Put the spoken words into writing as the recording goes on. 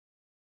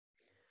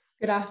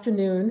Good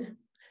afternoon.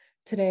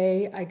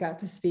 Today, I got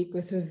to speak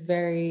with a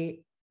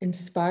very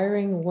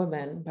inspiring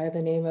woman by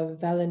the name of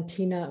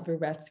Valentina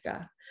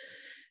Veretska.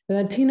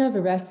 Valentina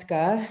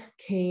Veretska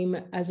came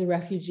as a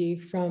refugee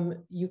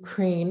from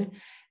Ukraine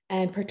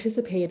and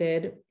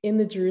participated in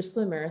the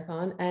Jerusalem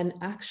Marathon and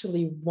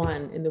actually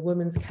won in the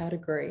women's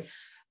category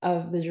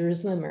of the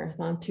Jerusalem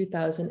Marathon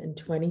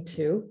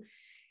 2022.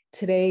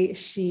 Today,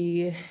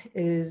 she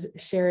is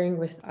sharing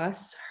with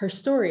us her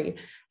story,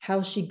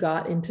 how she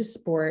got into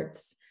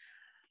sports,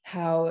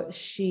 how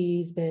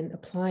she's been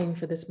applying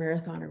for this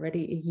marathon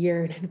already a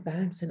year in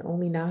advance, and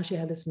only now she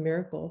had this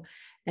miracle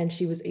and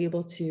she was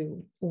able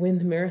to win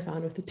the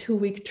marathon with a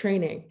 2-week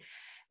training.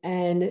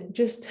 And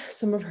just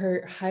some of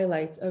her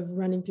highlights of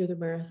running through the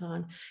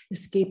marathon,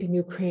 escaping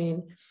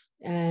Ukraine,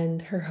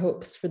 and her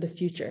hopes for the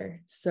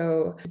future.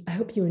 So I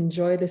hope you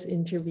enjoy this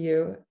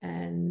interview,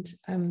 and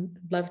I'd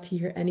love to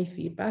hear any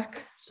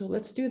feedback. So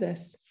let's do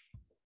this.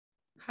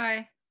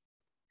 Hi.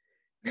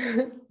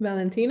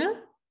 Valentina?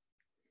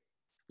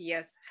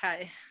 Yes,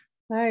 hi.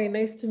 Hi,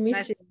 nice to meet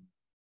you.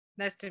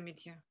 Nice to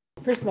meet you.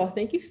 First of all,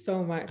 thank you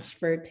so much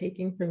for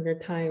taking from your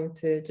time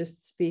to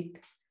just speak.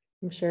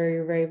 I'm sure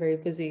you're very, very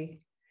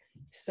busy.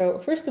 So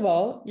first of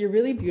all, you're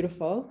really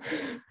beautiful.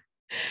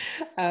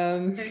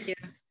 Thank you.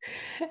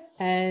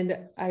 And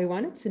I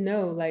wanted to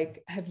know,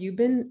 have you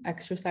been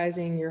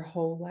exercising your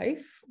whole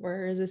life,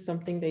 or is this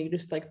something that you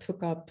just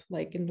took up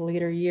in the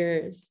later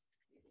years?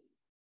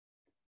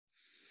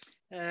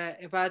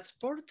 About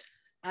sport,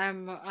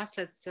 I'm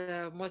athletes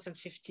more than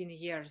 15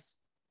 years.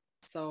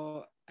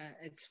 So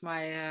it's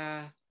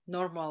my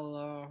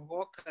normal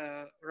walk,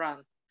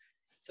 run.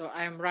 So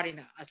I'm running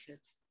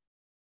athlete.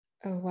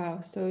 Oh, wow.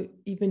 So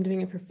you've been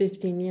doing it for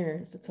 15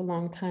 years. That's a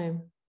long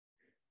time.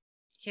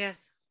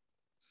 Yes.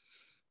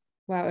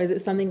 Wow. Is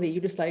it something that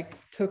you just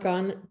took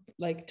on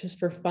just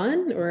for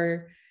fun,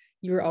 or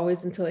you were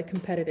always into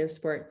competitive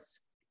sports?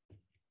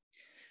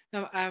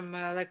 No, I'm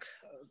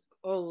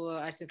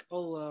I think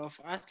all of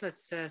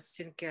athletes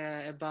think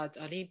about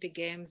Olympic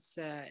Games.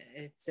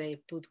 They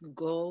put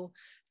goal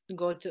to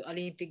go to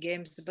Olympic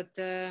Games. But,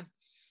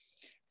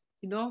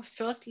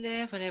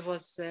 firstly, when I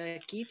was a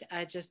kid,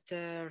 I just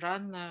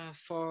ran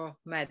for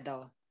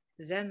medal.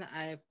 Then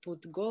I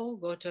put goal,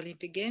 go to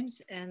Olympic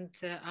Games. And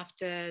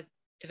after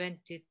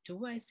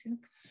 22, I think,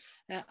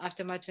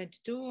 after my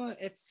 22,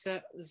 it's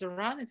the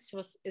run.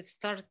 It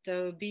started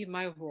to be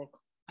my work.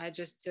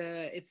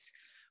 It's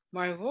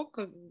my work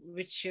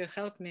which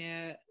helped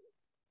me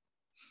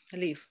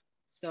live.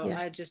 So Yeah.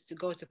 I just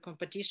go to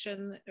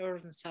competition,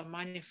 earn some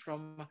money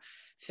from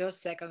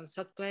first, second,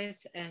 third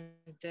place, and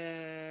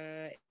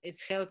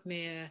it's helped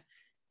me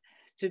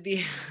to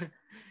be,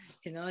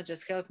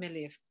 just help me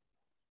live.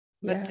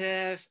 But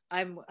Yeah.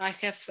 I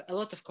have a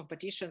lot of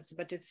competitions,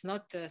 but it's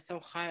not so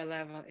high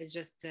level. It's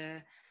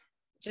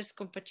just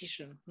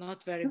competition,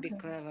 not very Okay.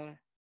 big level.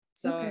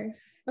 So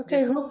Okay.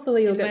 just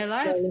Hopefully you'll in get my to the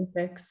life,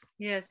 Olympics.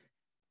 yes.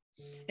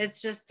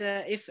 It's just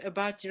if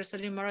about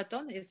Jerusalem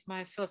Marathon, it's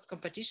my first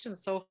competition,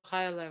 so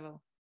high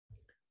level.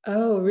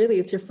 Oh, really?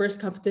 It's your first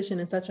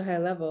competition in such a high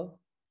level.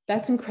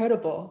 That's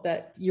incredible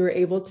that you were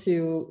able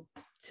to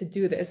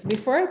do this.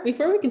 Before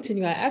we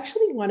continue, I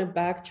actually want to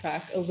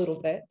backtrack a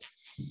little bit.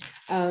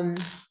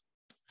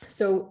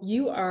 So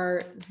you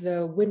are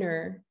the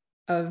winner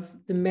of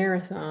the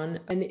marathon,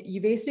 and you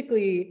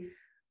basically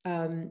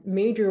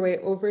made your way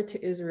over to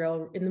Israel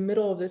in the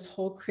middle of this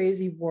whole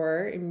crazy war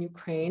in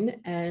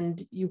Ukraine, and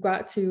you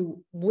got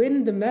to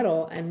win the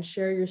medal and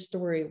share your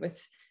story with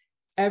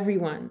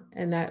everyone.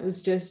 And that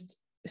was just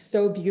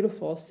so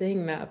beautiful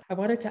seeing that. I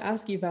wanted to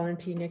ask you,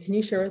 Valentina, can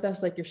you share with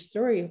us your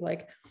story of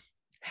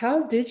how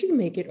did you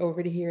make it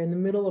over to here in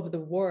the middle of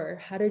the war?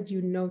 How did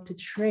you know to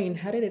train?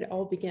 How did it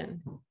all begin?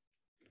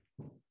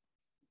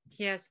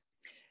 Yes.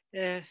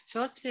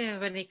 Firstly,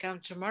 when I come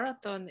to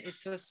marathon, it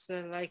was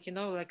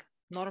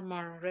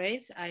normal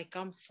race. I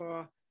come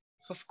for,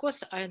 of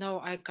course, I know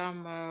I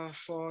come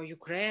for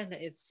Ukraine.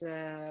 It's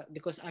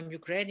because I'm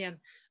Ukrainian.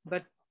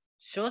 But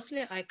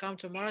firstly, I come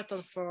to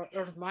marathon for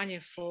earn money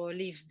for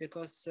live,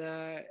 because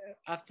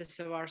after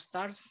the war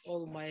start,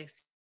 all my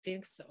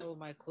things, all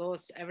my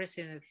clothes,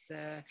 everything, it's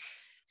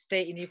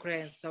stay in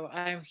Ukraine. So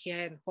I'm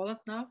here in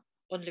Poland now,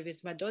 only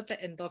with my daughter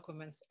and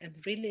documents, and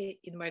really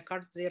in my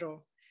card zero.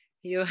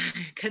 You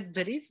can't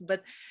believe,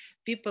 but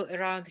people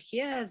around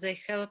here, they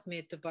help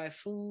me to buy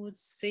food,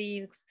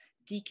 things,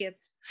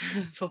 tickets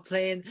for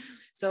plane.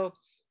 So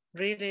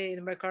really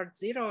in my card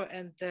zero,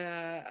 and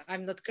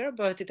I'm not care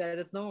about it. I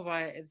don't know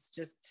why. It's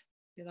just,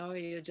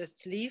 you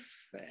just live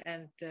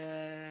and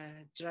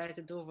try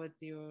to do what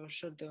you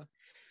should do.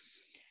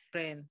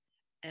 Train.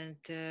 And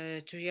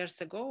 2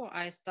 years ago,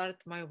 I start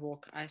my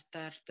work. I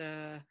start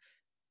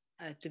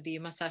to be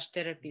a massage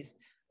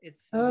therapist.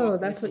 It's Oh,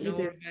 work that's with what you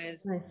do.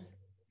 nerves. Nice.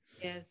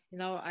 Yes,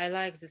 I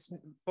like this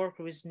work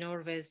with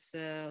nervous,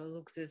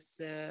 look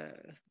this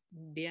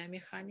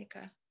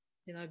biomechanica,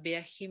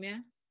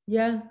 biochemia.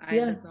 Yeah, I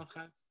yeah. don't know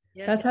how. That's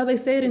Yes, how they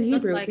say it in it's not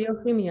Hebrew, like,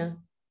 biochemia.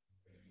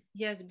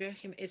 Yes,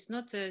 Berhim, it's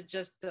not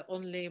just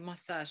only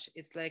massage.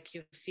 It's like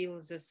you feel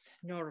this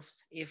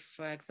nerves. If,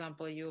 for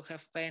example, you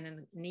have pain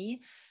in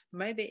knee,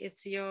 maybe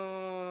it's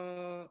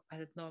your, I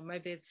don't know,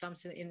 maybe it's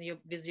something in your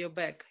with your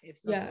back.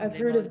 It's not Yeah, I've only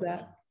heard of one.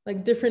 that.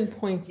 Like different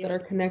points that are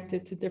Yes,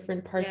 connected to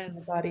different parts of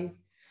the yes, body.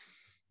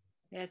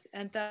 yes.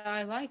 And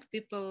I like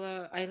people.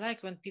 I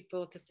like when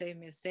people to say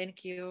me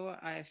thank you.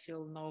 I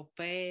feel no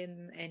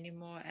pain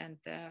anymore, and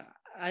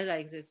I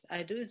like this.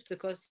 I do this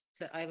because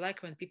I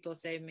like when people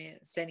say me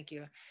thank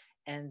you,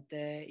 and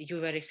you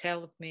very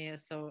help me.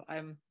 So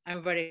I'm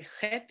very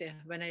happy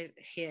when I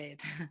hear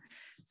it.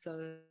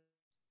 So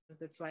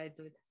that's why I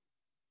do it.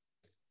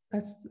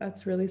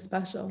 That's really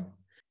special.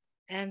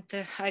 And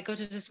I go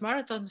to this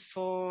marathon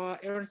for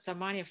earn some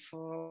money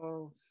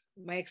for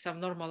make some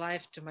normal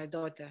life to my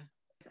daughter.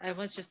 I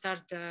want to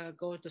start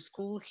go to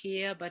school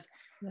here, but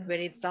Yeah. we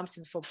need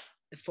something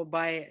for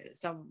buy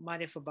some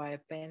money for buy a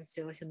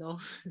pencil,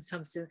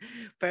 something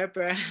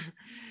paper.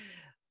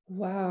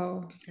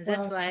 Wow.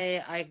 That's Wow.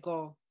 why I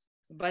go.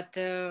 But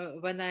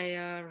when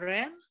I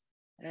ran,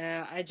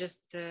 I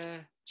just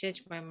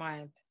changed my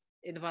mind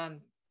in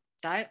one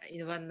time,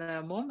 in one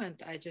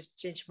moment. I just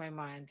changed my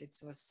mind. It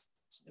was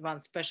one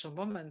special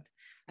moment.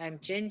 I'm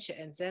changed,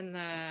 and then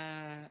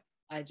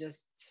I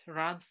just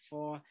run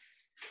for.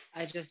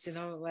 I just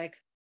like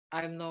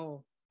I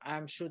know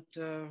I should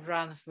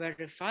run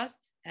very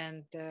fast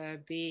and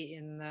be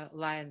in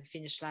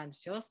finish line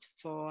first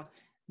for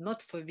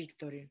not for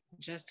victory,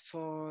 just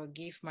for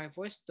give my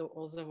voice to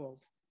all the world,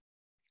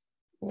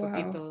 for Wow.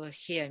 people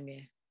hear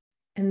me.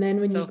 And then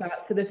when you So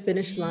got to the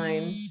finish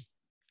line,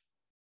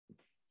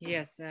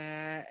 yes,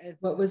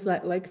 what it's was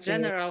that like for you?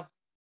 general.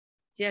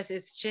 Yes,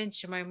 it's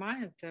changed my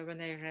mind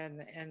when I ran,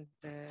 and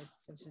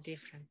it's something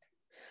different.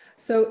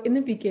 So in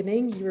the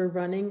beginning, you were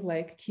running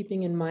like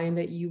keeping in mind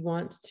that you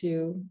want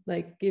to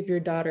like give your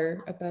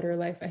daughter a better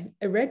life.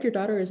 I read your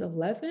daughter is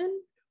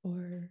 11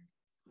 or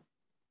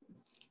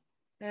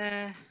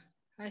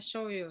I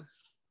show you.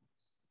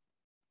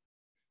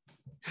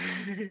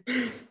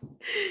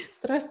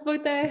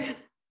 Здравствуйте.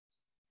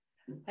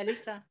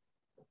 Алиса,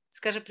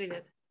 скажи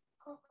привет.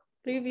 Hello,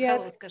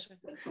 Привет. скажи.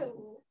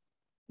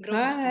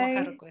 Громче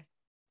помахай Hi. рукой.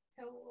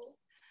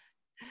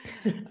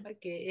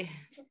 Okay.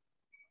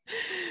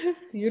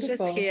 She's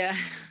Beautiful. here,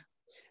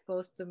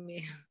 close to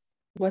me.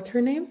 What's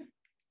her name?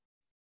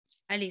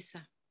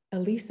 Alisa.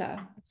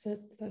 Elisa.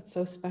 That's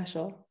so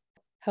special.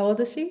 How old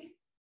is she?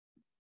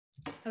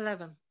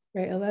 11.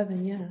 Right,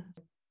 11, yeah.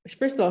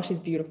 First of all, she's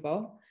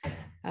beautiful.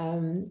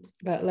 But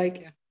Thank like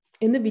you.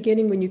 in the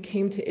beginning, when you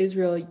came to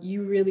Israel,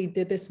 you really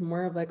did this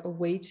more of like a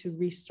way to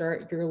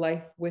restart your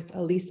life with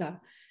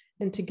Elisa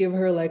and to give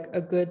her like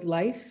a good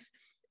life.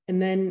 And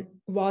then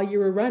while you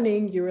were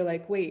running, you were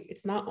like, wait,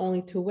 it's not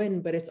only to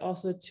win, but it's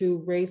also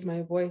to raise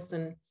my voice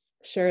and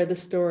share the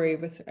story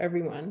with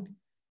everyone.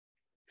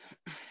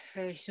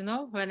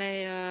 When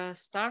I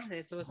started,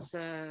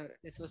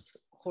 it was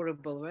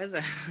horrible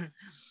weather.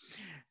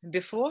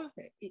 before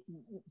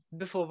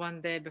before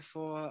one day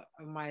before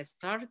my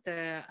start,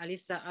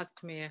 Alisa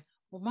asked me,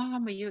 "Oh,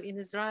 Mom, you in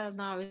Israel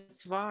now?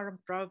 It's warm.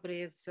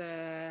 Probably it's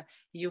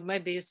you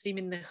maybe you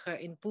swimming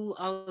in pool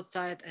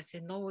outside." I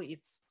said, "No,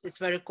 it's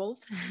very cold.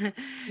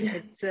 Yeah.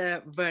 It's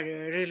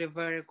very really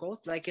very cold,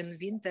 like in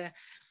winter."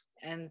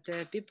 And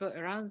people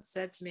around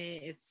said me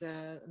it's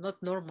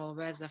not normal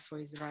weather for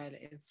Israel.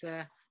 It's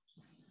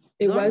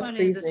It was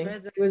normally this freezing.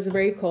 weather. It was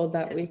very cold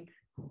that Yes, week.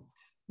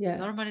 Yeah.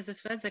 normally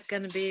this weather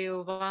can be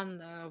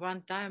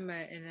one time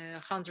in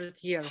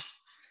 100 years.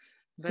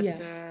 But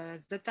Yeah.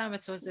 the time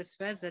it was this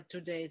weather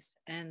 2 days,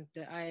 and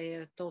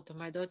I told to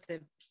my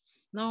daughter,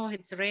 "No,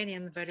 it's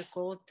raining, very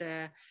cold,"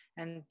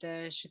 and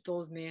she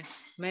told me,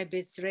 "Maybe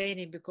it's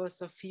raining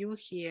because of you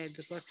here,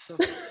 because of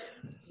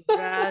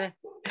Israel."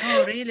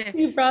 No, really.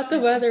 You brought the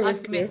weather with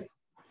Ask me. you.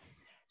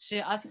 She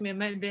asked me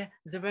maybe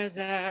the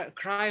weather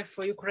cry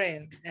for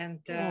Ukraine,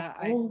 and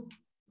Oh,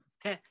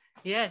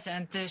 yes,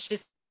 and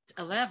she's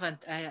 11.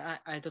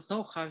 I don't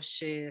know how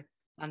she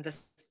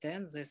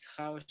understands this,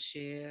 how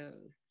she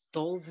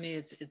told me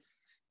it's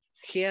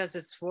hear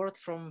this word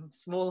from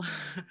small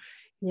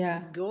yeah.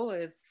 girl.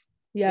 It's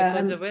Yeah.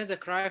 because the weather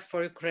cry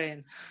for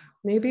Ukraine.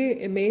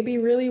 Maybe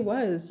really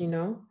was,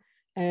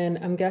 and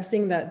I'm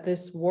guessing that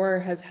this war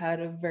has had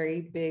a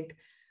very big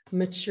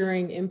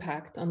maturing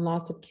impact on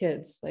lots of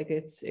kids. Like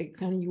it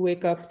kind of, you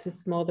wake up to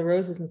smell the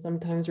roses and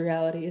sometimes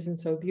reality isn't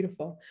so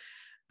beautiful.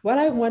 What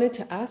I wanted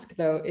to ask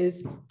though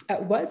is,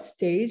 at what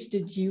stage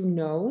did you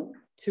know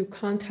to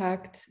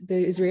contact the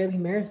Israeli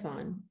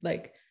marathon?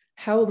 Like,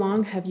 how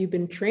long have you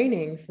been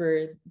training for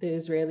the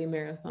Israeli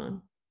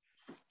marathon?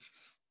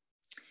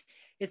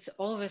 It's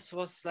always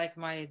was like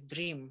my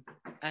dream.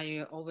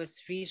 I always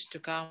wish to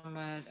come.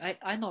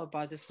 I know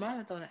about this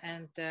marathon,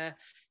 and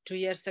 2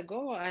 years ago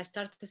I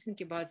started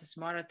thinking about this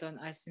marathon.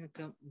 I think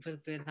it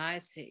will be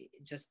nice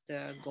just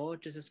go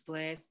to this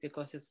place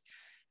because it's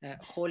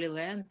Holy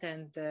Land,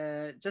 and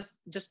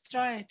just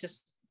try,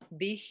 just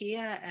be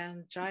here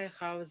and try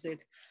how is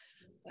it.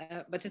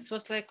 But it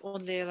was like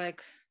only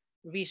like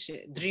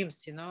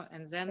dreams,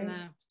 and then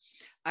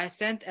I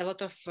sent a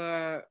lot of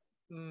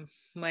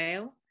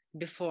mail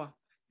before,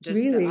 just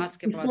to Really?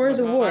 ask about Before this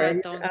the war, you're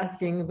marathon.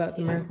 asking about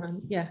the Yes,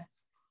 marathon. Yeah.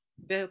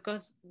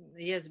 because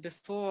yes,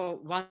 before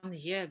 1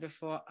 year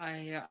before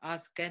I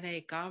asked, can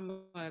I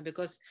come?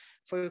 Because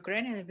for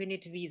Ukrainian we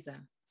need visa.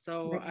 So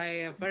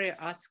Right. I very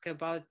ask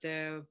about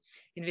the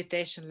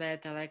invitation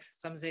letter, like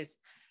some this,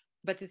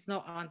 but it's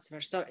no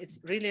answer. So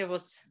it's really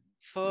was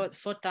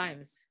four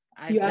times.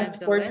 I You sent asked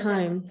the 4 letter,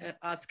 times.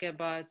 ask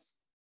about.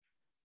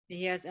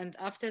 Yes, and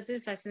after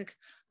this, I think,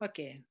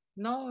 okay,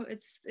 no,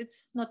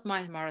 it's not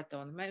my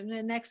marathon. My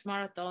next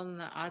marathon,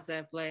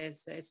 other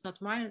place, it's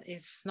not mine.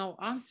 If no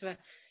answer,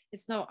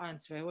 it's no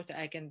answer. What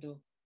I can do?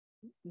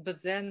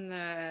 But then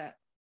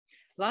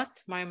last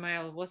my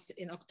mail was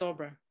in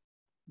October.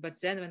 But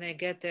then when I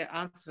get the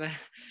answer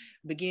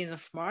beginning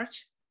of March,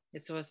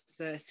 it was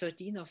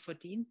 13 or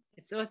 14.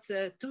 It was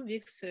 2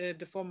 weeks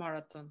before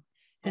marathon.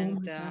 Oh And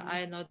my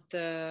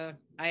God.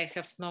 I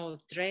have no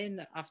train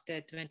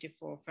after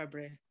 24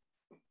 February.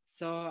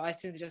 So I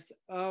think just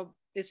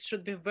it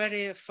should be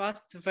very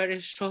fast, very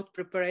short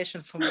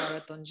preparation for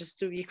marathon, just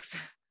 2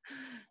 weeks.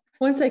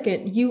 1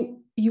 second.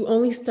 You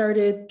only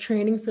started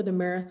training for the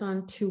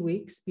marathon 2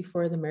 weeks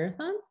before the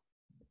marathon?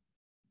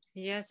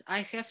 Yes, I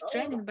have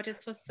training, but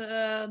it was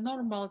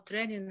normal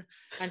training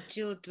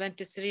until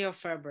 23 of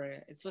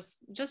February. It was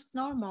just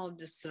normal,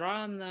 just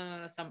run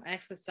some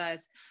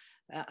exercise.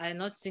 I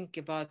not think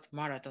about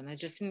marathon. I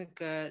just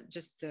think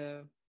just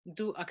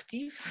do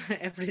active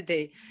every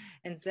day.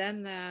 And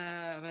then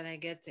when I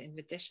get the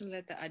invitation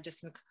letter, I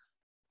just think,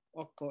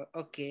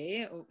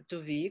 okay, 2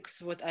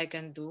 weeks, what I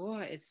can do,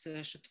 it's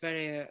should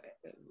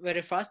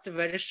very fast,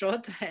 very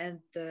short, and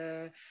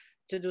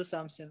to do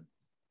something.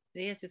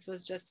 Yes, it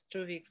was just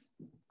 2 weeks.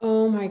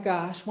 Oh my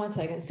gosh, 1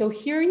 second. So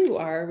here you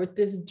are with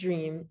this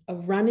dream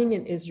of running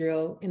in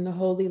Israel in the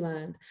Holy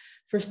Land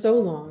for so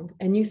long,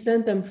 and you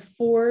sent them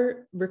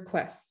 4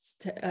 requests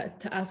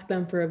to ask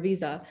them for a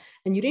visa,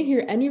 and you didn't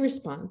hear any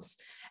response.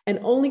 And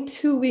only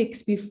 2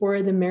 weeks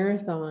before the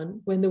marathon,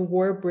 when the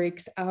war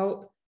breaks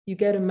out, you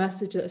get a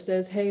message that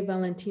says, hey,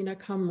 Valentina,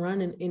 come run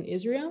in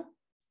Israel.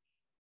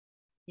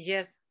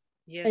 Yes,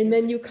 yes, And yes.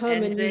 then you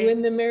come and you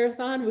win the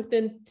marathon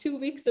within 2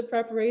 weeks of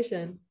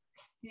preparation.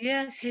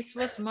 Yes, it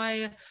was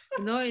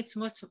it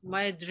was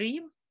my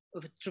dream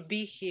to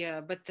be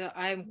here, but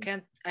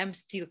I'm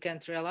still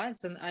can't realize.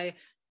 Then I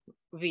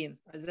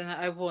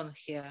won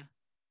here,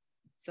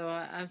 so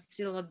I'm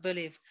still not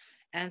believe.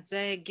 And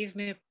they give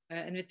me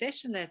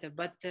invitation letter,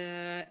 but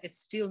it's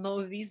still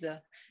no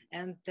visa.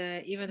 And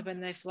even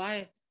when I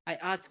fly, I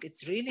ask,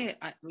 it's really,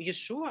 you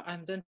sure I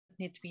don't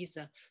need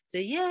visa?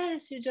 Say,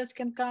 yes, you just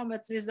can come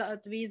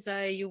without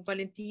visa. You,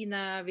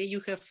 Valentina, you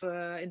have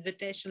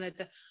invitation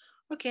letter.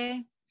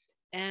 Okay.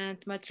 And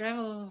my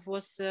travel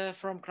was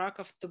from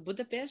Krakow to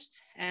Budapest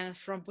and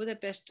from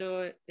Budapest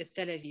to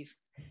Tel Aviv.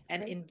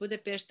 And in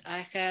Budapest,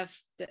 I have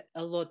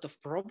a lot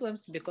of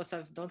problems because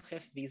I don't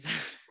have visa.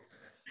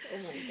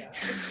 Oh my God.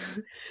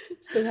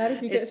 So how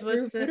did you get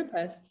through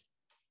Budapest?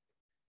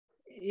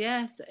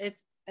 Yes,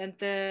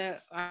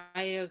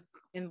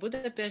 in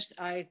Budapest,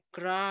 I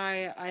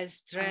cry, I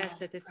stress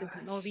that it's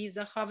no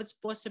visa, how it's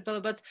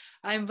possible, but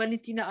I'm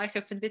Valentina, I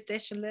have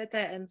invitation letter,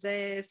 and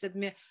they said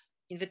me,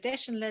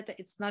 invitation letter,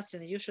 it's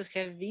nothing, you should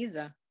have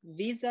visa,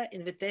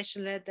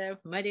 invitation letter,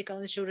 medical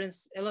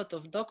insurance, a lot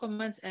of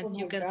documents, and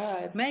you can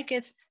make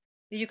it.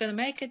 You can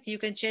make it, you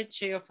can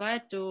change your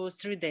flight to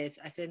 3 days.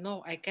 I said,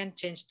 no, I can't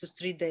change to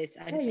 3 days.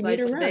 I need flight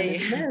today.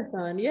 Run,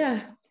 marathon,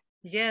 yeah.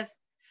 Yes.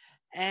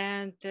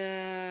 And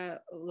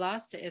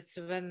last, it's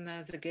when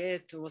the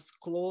gate was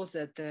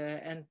closed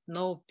and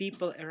no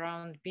people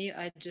around me.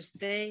 I just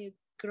stay,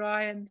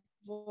 cry, and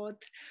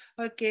what?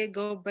 Okay,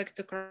 go back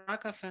to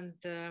Krakow. And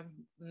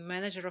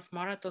manager of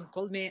marathon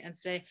called me and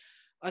say,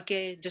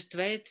 okay, just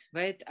wait.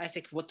 I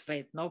said, what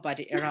wait?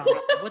 Nobody around.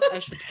 What I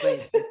should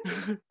wait?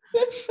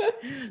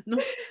 No,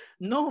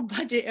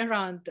 nobody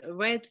around.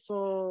 Wait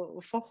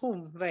for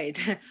whom? Wait.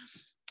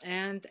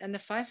 And in the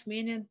 5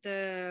 minutes,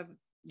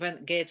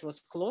 when gate was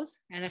closed,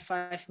 and in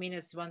 5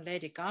 minutes, one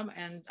lady come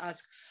and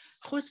ask,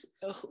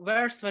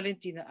 where's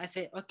Valentina? I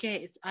say,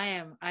 okay,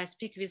 I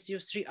speak with you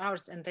 3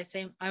 hours, and I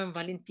say, I'm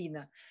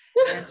Valentina.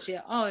 And she,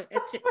 oh,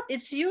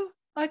 it's you?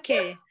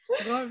 Okay,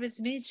 go with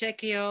me,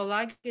 check your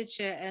luggage,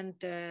 and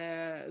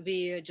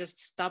we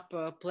just stop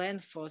plane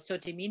for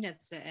 30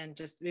 minutes and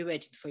just we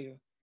waited for you.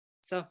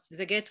 So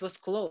the gate was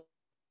closed,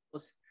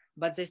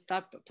 but they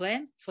stopped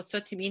plane for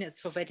 30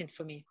 minutes for waiting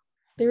for me.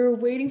 They were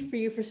waiting for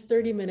you for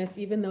 30 minutes,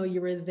 even though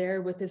you were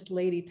there with this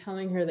lady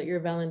telling her that you're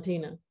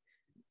Valentina.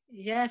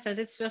 Yes, and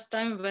it's first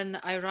time when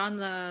I run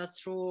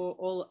through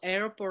all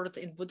airport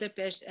in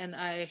Budapest and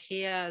I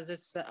hear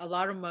this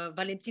alarm,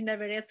 Valentina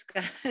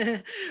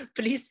Veretska,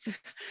 please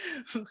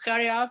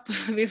hurry up,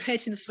 we're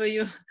waiting for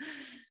you.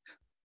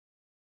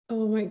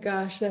 Oh my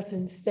gosh, that's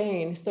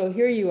insane. So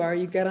here you are,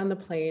 you get on the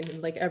plane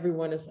and like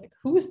everyone is like,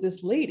 who's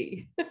this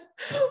lady?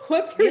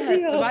 What's her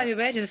deal? Why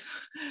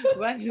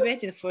are we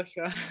waiting for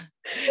her?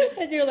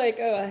 And you're like,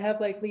 oh, I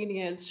have like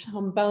lineage,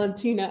 I'm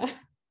Valentina.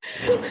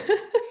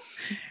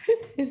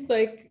 It's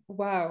like,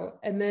 wow.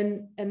 And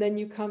then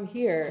you come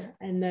here,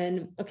 and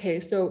then, okay,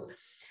 so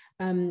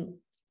um,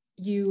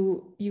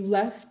 you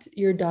left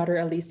your daughter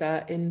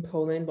Elisa in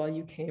Poland while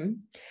you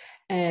came,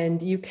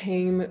 and you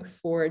came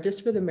for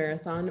just for the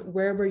marathon.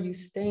 Where were you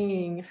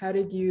staying? How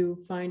did you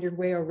find your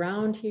way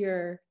around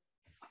here?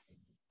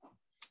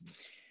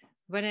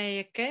 When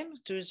I came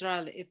to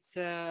Israel, it's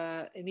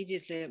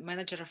immediately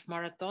manager of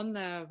marathon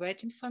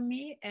waiting for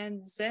me,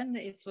 and then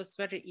it was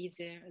very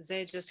easy.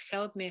 They just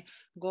helped me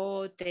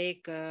go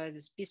take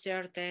this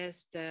PCR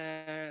test,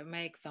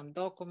 make some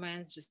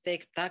documents, just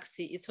take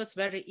taxi. It was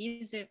very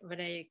easy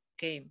when I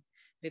came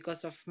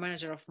because of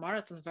manager of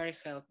marathon very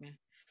helped me,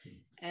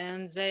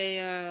 and they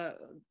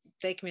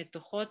take me to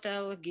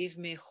hotel, give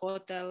me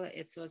hotel.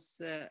 It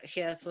was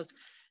he was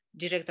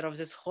director of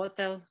this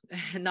hotel.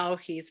 Now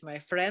he is my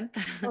friend.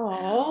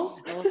 Oh,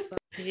 Also,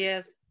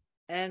 yes,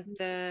 and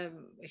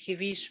he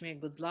wished me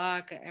good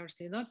luck,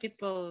 everything.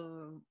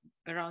 People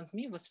around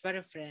me was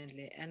very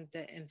friendly, and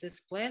in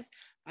this place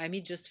I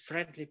meet just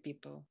friendly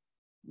people.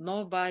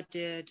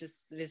 Nobody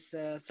just with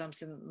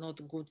something not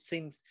good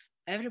things.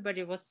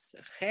 Everybody was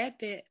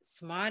happy,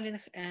 smiling,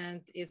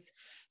 and it's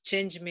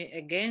changed me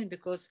again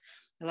because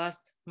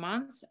last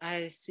month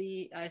I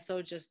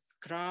saw just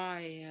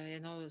cry,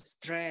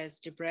 stress,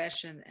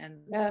 depression, and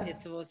yeah. it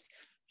was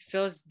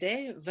first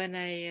day when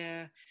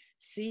I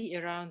see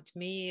around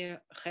me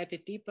happy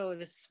people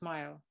with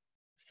smile.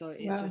 So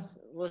it Wow. just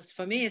was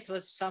for me. It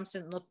was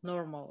something not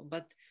normal,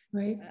 but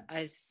Right.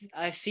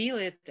 I feel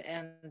it,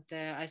 and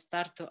I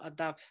start to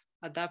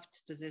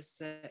adapt to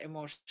this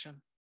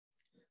emotion.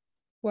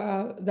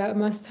 Wow, that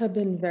must have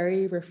been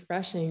very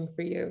refreshing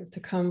for you to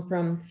come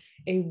from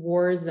a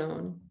war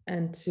zone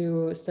and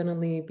to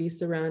suddenly be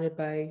surrounded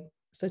by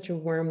such a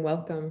warm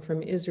welcome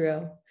from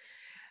Israel.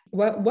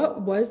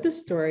 What was the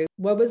story?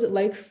 What was it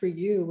like for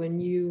you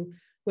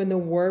when the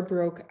war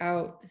broke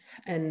out,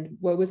 and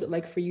what was it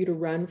like for you to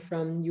run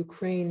from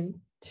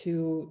Ukraine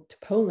to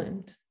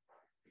Poland?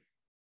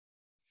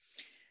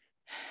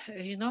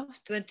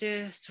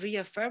 23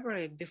 of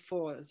February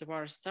before the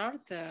war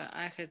start,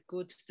 I had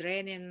good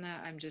training.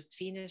 I'm just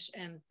finished,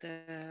 and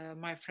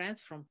my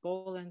friends from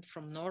Poland,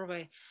 from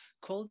Norway,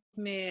 called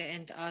me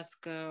and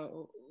asked,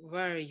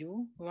 "Where are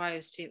you? Why are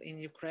you still in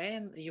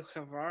Ukraine? You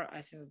have war?"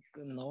 I said,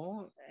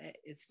 "No,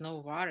 it's no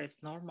war.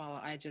 It's normal.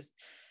 I just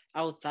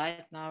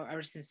outside now.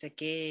 Everything's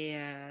okay.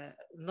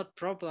 Not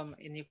problem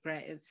in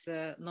Ukraine. It's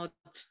not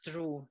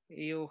true.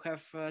 You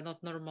have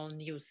not normal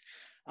news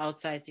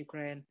outside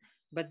Ukraine."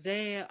 But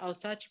they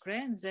outside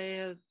Ukraine, they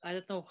I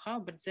don't know how,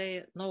 but they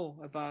know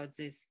about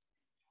this.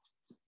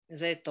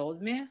 They told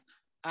me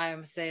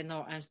I'm saying no,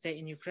 I'm staying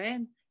in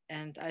Ukraine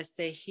and I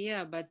stay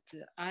here, but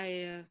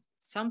I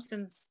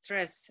something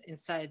stress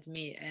inside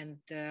me, and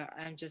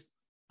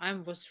I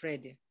was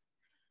ready.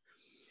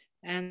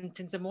 And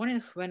in the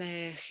morning when I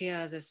hear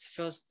this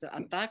first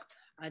attack,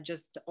 I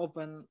just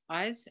open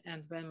eyes, and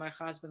when my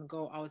husband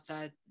go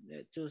outside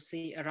to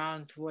see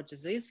around what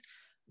is this,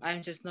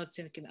 I'm just not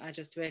thinking. I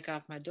just wake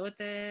up my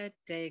daughter,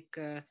 take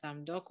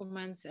some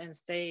documents, and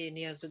stay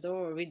near the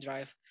door. We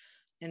drive,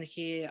 and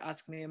he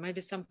asked me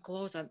maybe some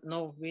clothes. No,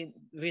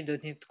 we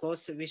don't need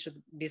clothes. We should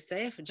be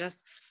safe. Just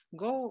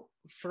go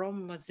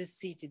from this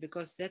city,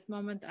 because that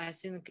moment I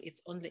think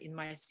it's only in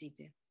my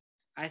city.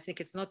 I think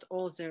it's not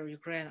all the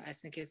Ukraine. I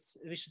think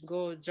we should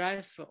go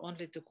drive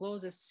only to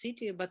closest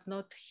city, but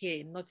not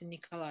here, not in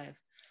Nikolaev.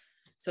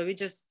 So we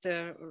just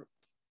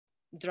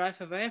drive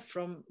away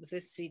from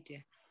this city.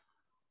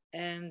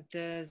 And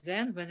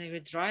then when we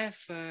drive,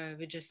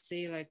 we just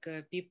see like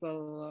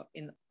people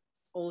in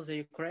all the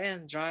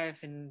Ukraine drive,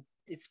 and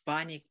it's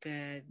panic,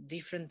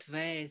 different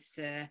ways,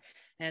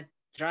 and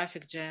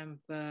traffic jam.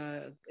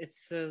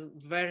 It's a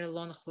very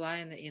long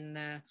line in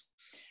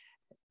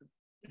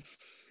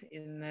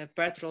a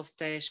petrol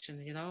station,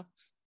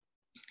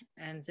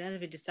 And then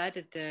we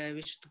decided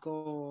we should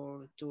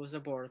go to the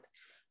board,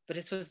 but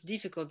it was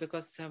difficult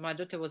because my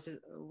daughter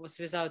was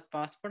without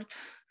passport.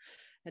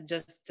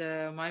 Just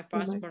my Oh my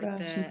passport.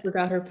 gosh, you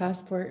forgot her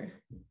passport.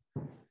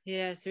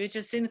 Yes, we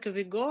just think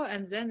we go,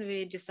 and then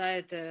we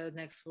decide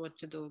next what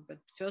to do. But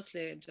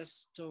firstly,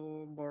 just to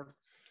board.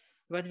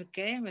 When we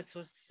came, it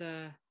was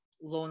a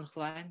long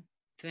line,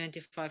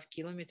 25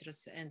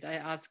 kilometers, and I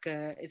asked,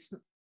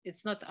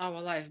 it's not our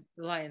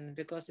line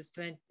because it's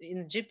 20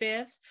 in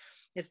GPS.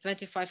 It's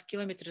 25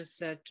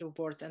 kilometers to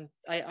board, and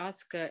I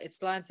ask,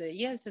 it's line.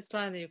 Yes, it's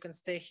line. You can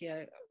stay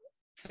here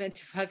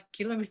 25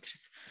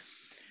 kilometers.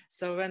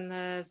 So when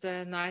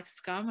the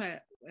nights come,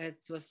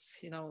 it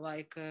was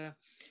like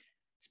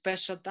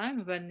special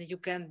time when you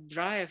can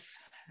drive,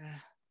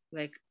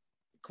 like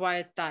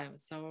quiet time.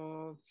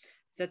 So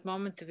that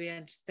moment we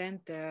understand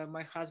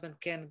my husband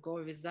can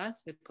go with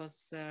us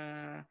because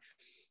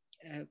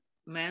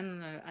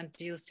men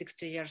until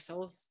 60 years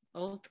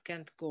old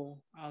can't go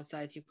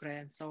outside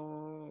Ukraine.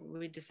 So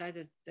we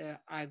decided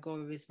I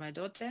go with my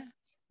daughter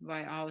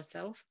by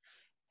ourselves,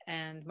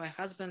 and my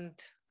husband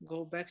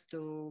go back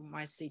to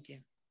my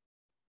city.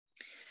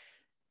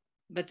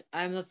 But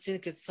I'm not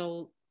thinking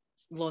so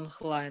long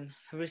line.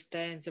 We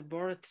stay in the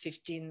board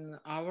 15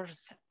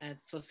 hours and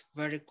it was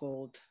very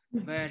cold,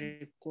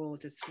 very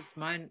cold. It was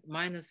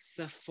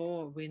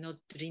 -4. We not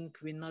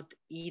drink, we not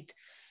eat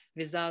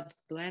without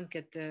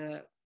blanket.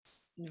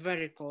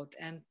 Very cold,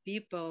 and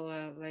people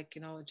like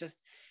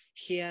just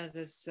hear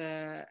this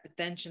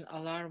attention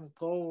alarm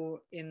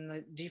go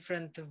in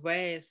different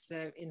ways,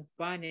 in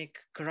panic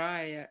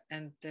cry,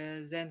 and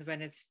then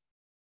when it's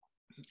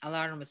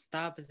alarm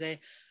stop, they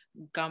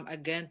come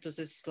again to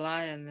this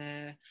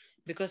line,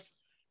 because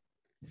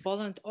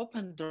Poland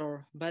open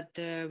door, but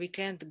we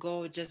can't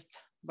go just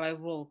by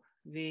walk.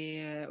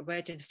 We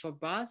waiting for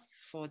bus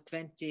for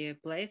 20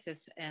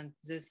 places, and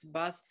this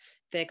bus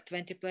take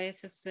 20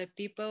 places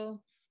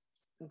people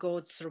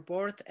go through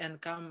port and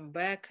come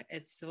back.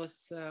 It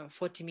was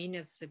 40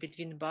 minutes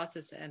between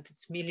buses, and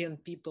it's million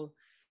people.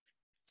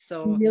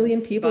 So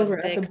million people bus were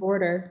at the takes.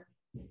 border.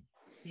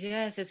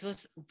 Yes, it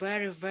was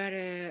very,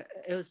 it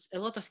was a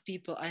lot of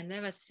people. I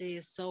never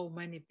see so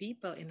many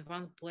people in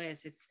one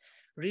place. It's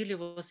really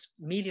was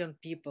million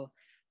people,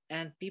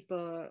 and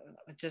people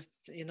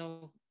just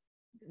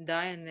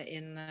dying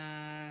in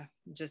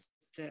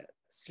just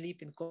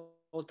sleep in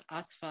cold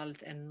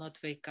asphalt and not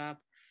wake up.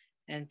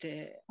 And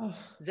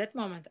that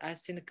moment, I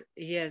think,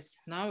 yes,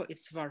 now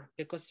it's war,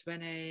 because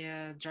when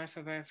I drive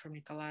away from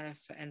Nikolaev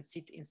and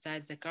sit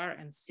inside the car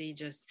and see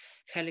just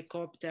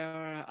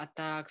helicopter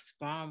attacks,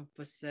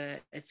 bombs,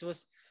 it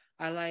was,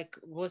 I like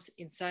was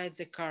inside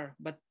the car,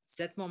 but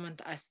that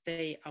moment I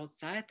stay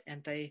outside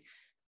and I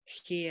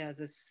hear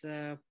this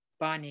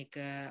panic,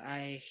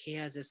 I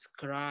hear this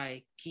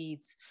cry,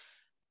 kids,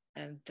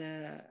 and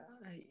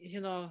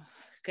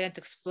can't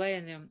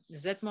explain.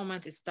 That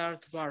moment it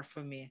started war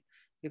for me,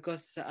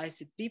 because I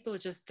see people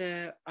just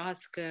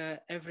ask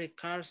every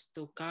cars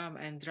to come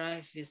and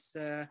drive with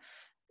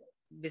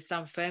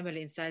some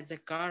family inside the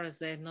car.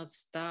 They not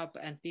stop,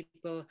 and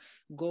people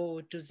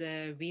go to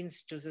the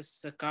winds to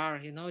this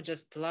car,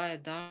 just lie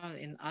down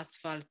in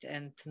asphalt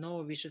and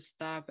no, we should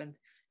stop. And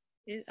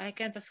I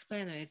can't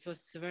explain it. It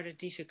was very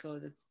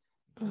difficult. It's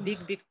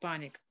big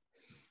panic.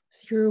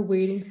 So you were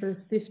waiting for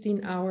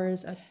 15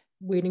 hours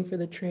waiting for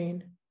the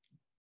train.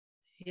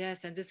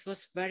 Yes, and this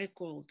was very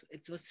cold.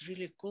 It was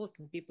really cold,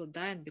 and people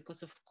died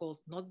because of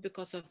cold, not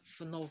because of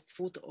no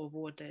food or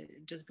water,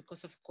 just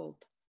because of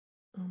cold.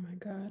 Oh my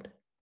God.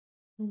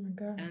 Oh my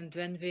God. And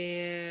when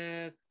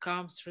we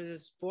come through the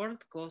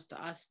sport, close to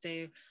us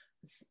stay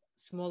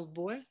small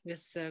boy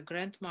with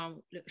grandma,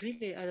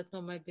 really, I don't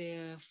know, maybe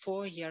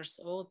 4 years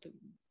old,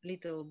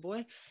 little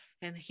boy.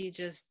 And he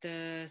just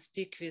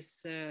speak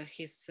with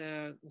his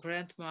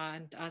grandma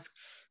and ask,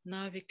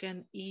 now we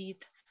can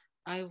eat.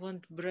 I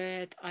want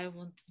bread, I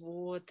want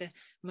water,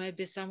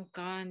 maybe some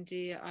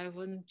candy, I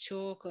want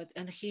chocolate.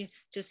 And he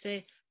just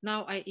say,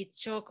 now I eat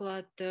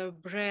chocolate,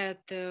 bread,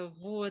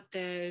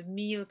 water,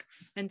 milk.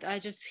 And I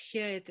just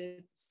hear it.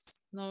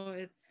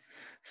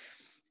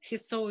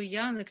 He's so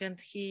young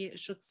and he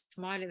should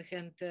smiling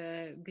and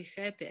be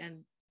happy.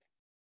 And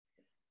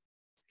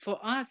for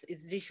us,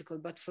 it's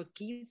difficult, but for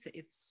kids,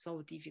 it's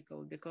so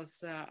difficult,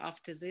 because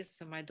after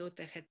this, my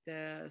daughter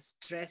had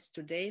stress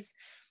 2 days.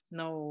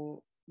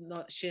 No,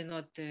 she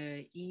not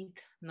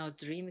eat, not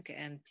drink,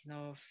 and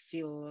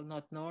feel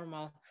not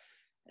normal.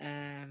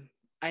 Um,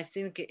 I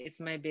think it's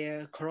maybe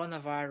a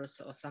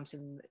coronavirus or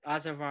something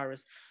other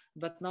virus,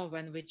 but no.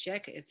 When we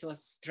check, it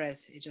was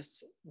stress. It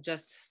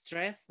just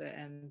stress,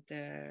 and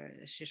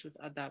she should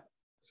adapt.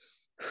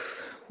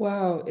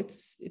 Wow,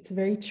 it's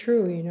very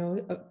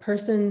true. A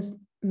person's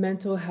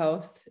mental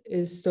health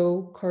is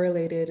so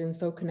correlated and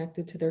so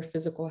connected to their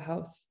physical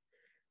health.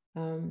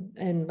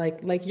 And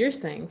like you're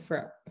saying,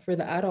 for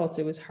the adults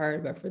it was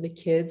hard, but for the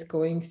kids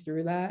going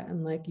through that,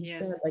 and like you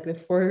said, like the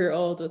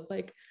 4-year-old with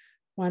like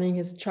wanting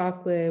his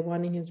chocolate,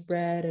 wanting his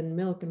bread and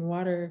milk and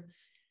water,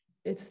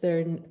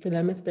 for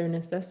them it's their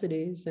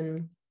necessities.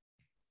 And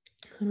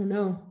I don't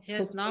know.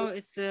 Yes, now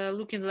it's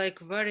looking like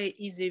very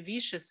easy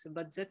wishes,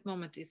 but that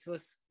moment it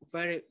was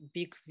very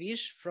big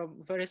wish from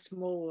very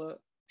small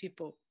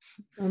people.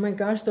 Oh my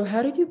gosh. So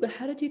how did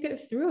you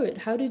get through it?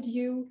 How did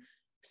you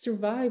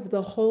survive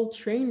the whole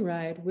train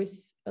ride with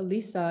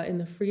Elisa in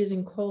the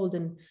freezing cold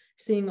and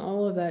seeing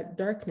all of that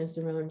darkness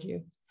around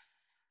you?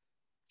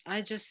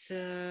 I just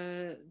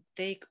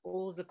take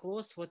all the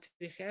clothes what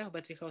we have,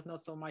 but we have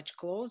not so much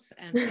clothes,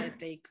 and I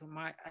take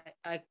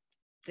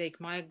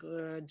my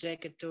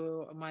jacket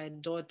to my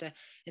daughter,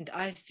 and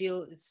I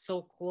feel it's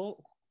so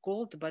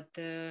cold, but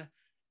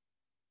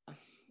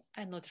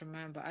I not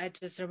remember. I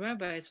just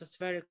remember it was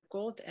very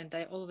cold, and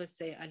I always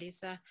say,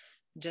 Alisa,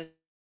 just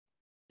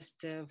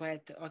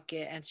wait,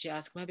 okay. And she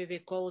asked, maybe we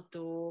call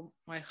to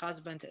my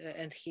husband,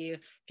 and he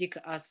pick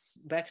us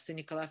back to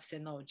Nikolaev. Say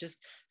no,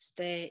 just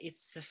stay.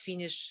 It's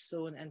finished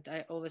soon. And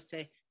I always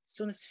say,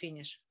 soon as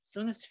finish,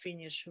 soon as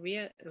finish.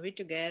 We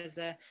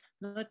together,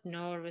 not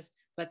nervous,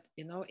 but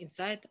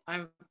inside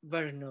I'm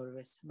very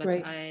nervous. But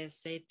Right. I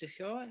say to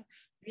her,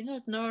 we're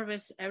not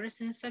nervous.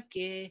 Everything's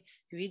okay.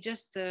 We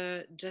just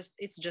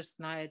it's just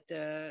night.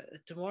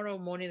 Tomorrow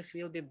morning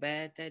will be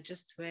better.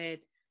 Just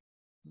wait.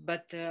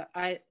 But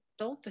I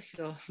told to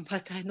her,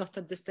 but I not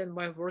understand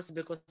my words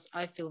because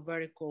I feel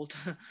very cold.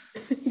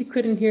 You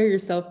couldn't hear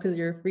yourself because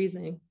you're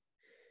freezing.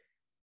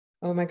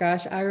 Oh my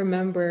gosh, I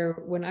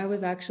remember when I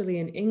was actually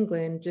in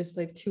England just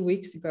like 2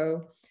 weeks ago,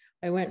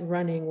 I went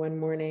running one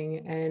morning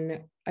and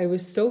I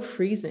was so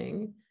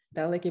freezing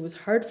that like it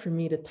was hard for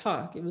me to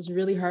talk. It was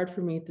really hard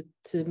for me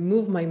to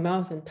move my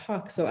mouth and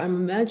talk. So I'm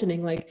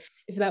imagining like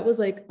if that was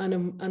like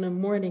on a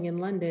morning in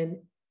London,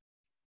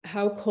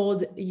 how cold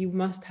you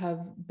must have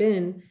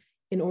been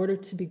in order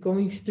to be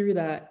going through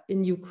that in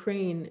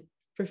Ukraine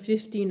for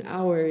 15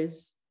 hours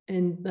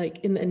and like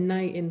in the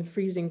night in the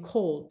freezing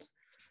cold.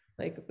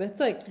 Like that's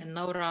like And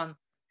no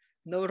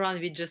run,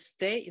 we just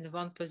stay in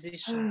one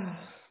position.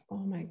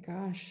 oh my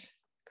gosh,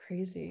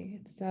 crazy.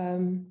 It's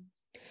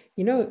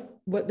you know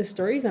what the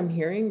stories I'm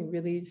hearing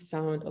really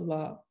sound a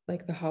lot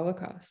like the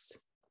Holocaust.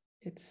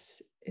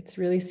 It's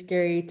really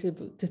scary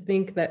to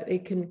think that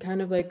it can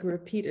kind of like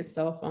repeat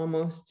itself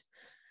almost.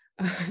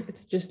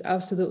 It's just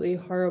absolutely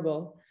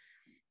horrible,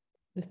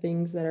 the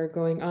things that are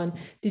going on.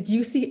 Did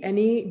you see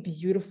any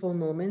beautiful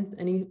moments,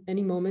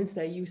 any moments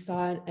that you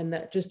saw and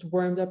that just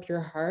warmed up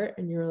your heart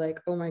and you're like,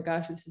 oh my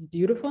gosh, this is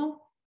beautiful?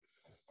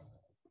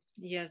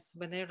 Yes,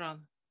 when I run,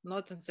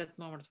 not in that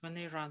moment, when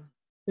I run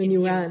When in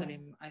you ran,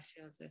 Jerusalem, I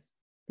feel this.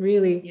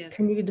 really, Yes.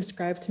 can you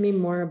describe to me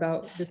more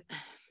about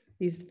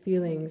these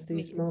feelings,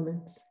 these Me-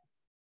 moments?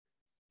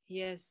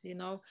 Yes,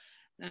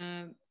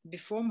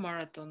 before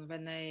marathon,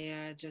 when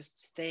I just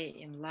stay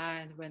in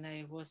line, when I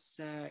was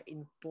in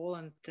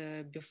Poland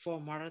before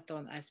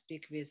marathon, I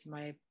speak with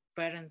my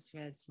parents,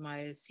 with my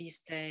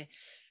sister,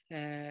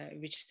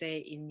 which stay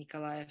in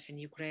Nikolaev in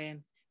Ukraine,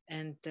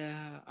 and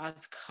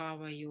ask how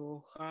are you,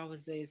 how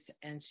is this,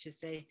 and she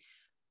say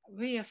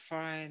we are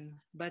fine.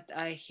 But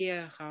I hear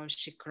how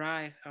she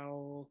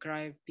how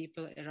cry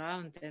people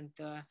around, and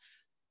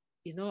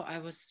I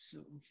was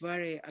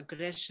very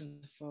aggression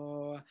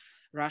for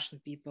Russian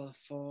people,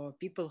 for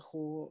people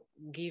who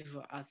give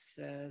us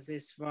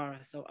this war.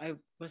 So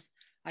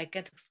I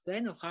can't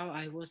explain how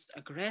I was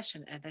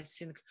aggression, and I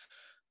think,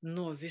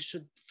 no, we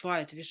should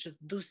fight, we should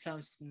do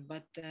something.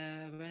 But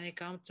when I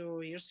come to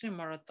Jerusalem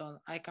Marathon,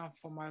 I come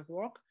for my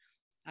work.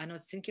 I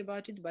not think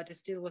about it, but it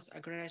still was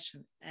aggression.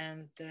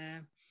 And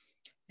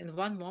in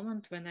one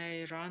moment when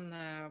I run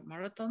a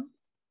marathon,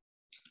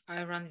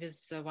 I run with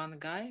one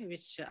guy,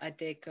 which I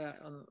take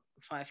on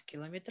 5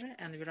 kilometers,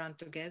 and we run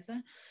together.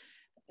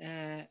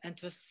 And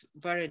it was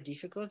very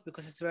difficult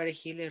because it's very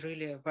hilly,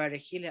 really very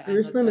hilly. I not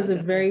Jerusalem is a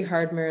understand very that.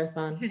 hard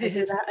marathon.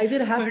 It's I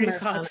did a half very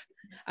hard. marathon.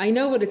 I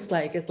know what it's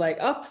like. It's like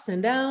ups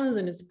and downs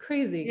and it's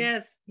crazy.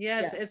 Yes, Yeah.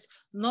 yes, it's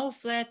no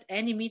flat,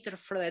 any meter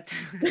flat.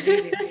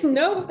 Really, it's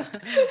No,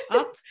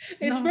 up,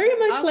 it's no, very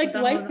much up, like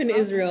life down, in up.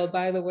 Israel,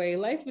 by the way.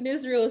 Life in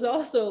Israel is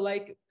also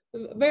like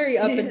very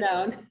up and Yes,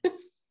 down.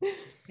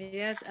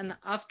 yes, and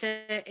after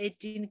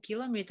 18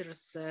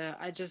 kilometers,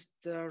 I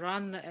just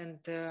run, and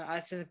I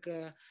think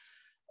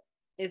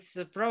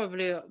it's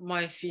probably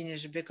my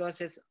finish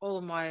because it's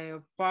all my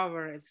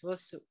power. It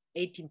was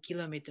 18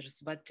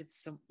 kilometers, but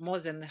it's more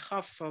than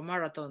half a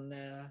marathon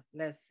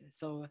less.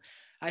 So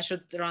I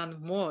should run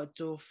more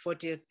to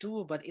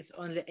 42, but it's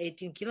only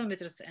 18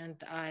 kilometers, and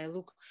I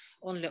look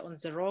only on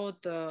the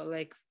road,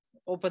 like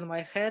open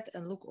my head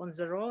and look on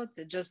the road,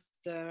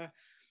 just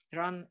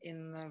run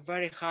in a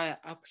very high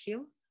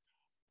uphill.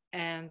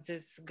 And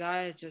this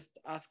guy just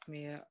asked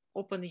me,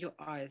 open your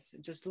eyes,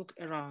 just look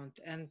around.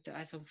 And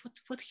I said,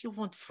 what he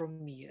want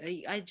from me?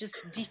 I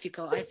just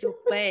difficult, I feel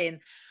pain,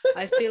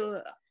 i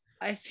feel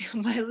I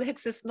feel my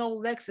legs is no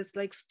legs, it's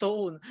like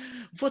stone.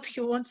 What he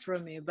want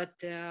from me? But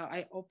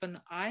I open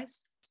eyes,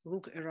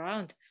 look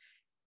around.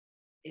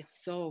 It's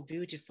so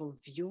beautiful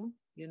view,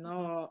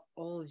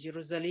 all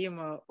Jerusalem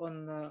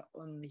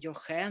on your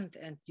hand,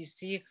 and you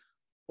see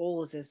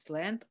all this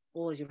land,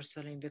 all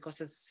Jerusalem, because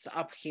it's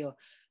uphill.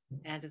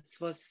 And it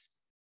was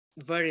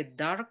very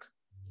dark,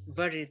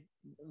 very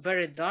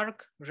very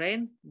dark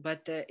rain.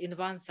 But in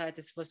one side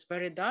it was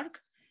very dark,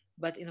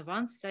 but in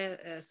one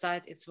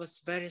side it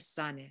was very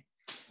sunny.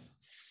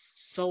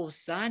 So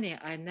sunny,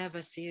 I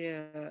never see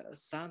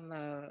sun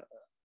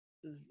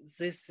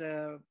this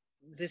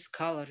this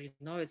color.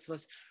 It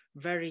was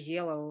very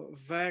yellow,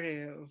 very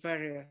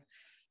very,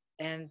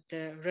 and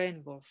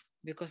rainbow,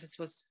 because it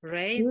was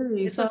rain.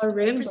 Really, you It saw was a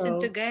everything rainbow in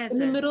the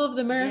together. middle of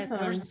the Yes,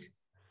 marathon.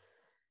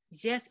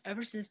 yes,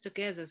 everything's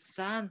together.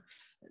 Sun,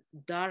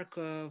 dark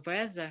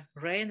weather,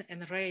 rain,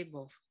 and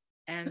rainbow.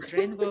 And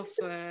rainbow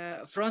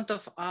front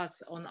of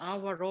us on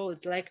our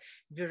road, like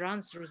we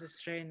run through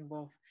this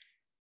rainbow.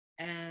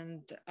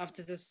 And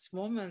after this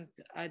moment,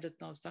 I don't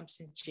know,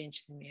 something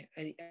changed in me.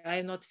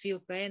 I not feel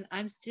pain.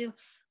 I'm still,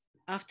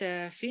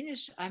 after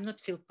finish, I'm not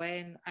feel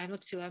pain. I'm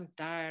not feel I'm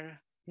tired.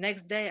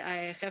 Next day, I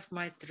have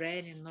my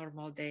training,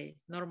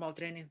 normal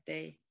training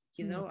day.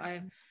 Oh,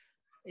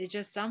 It's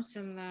just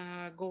something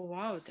go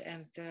out,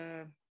 and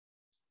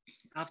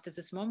after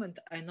this moment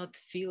I not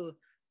feel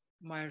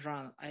my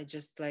run. I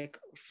just like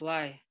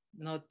fly,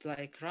 not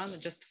like run,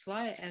 just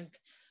fly. And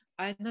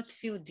I not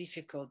feel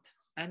difficult,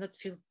 I not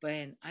feel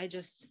pain. I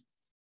just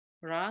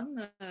run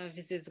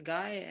with this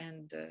guy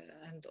and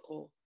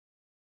all.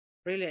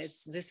 Really,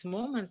 it's this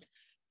moment.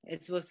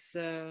 It was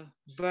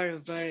very,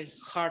 very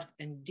hard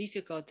and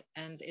difficult.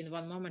 And in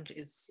one moment,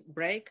 it's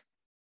break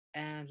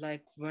and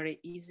like very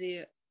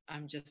easy.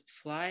 I'm just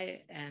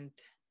fly and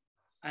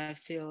I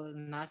feel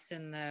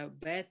nothing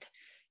bad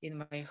in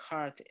my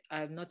heart.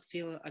 I not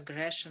feel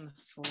aggression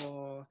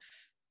for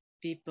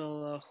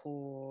people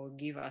who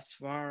give us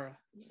war.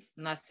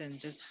 Nothing,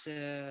 just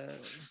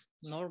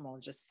normal,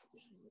 just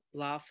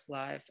love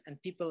life.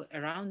 And people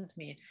around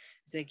me,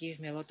 they give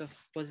me a lot of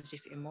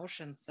positive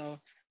emotion. So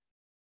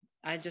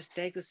I just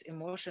take this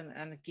emotion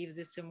and give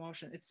this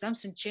emotion. It's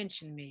something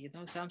changed in me, you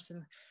know,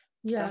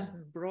 Yeah.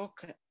 something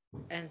broke,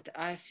 and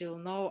I feel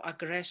no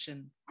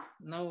aggression,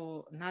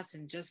 no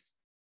nothing, just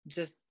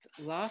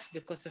love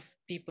because of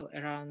people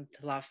around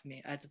love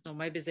me. I don't know,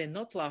 maybe they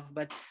not love,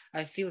 but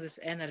I feel this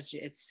energy.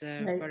 It's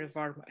a Right. very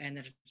warm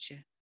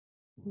energy.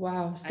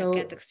 Wow. I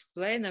can't So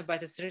explain it,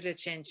 but it's really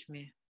changed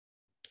me.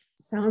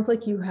 sounds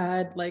like you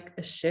had like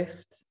a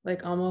shift,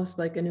 like almost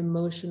like an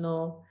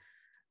emotional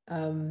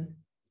um,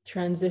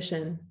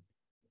 transition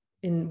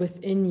in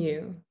within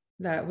you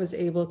that was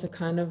able to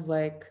kind of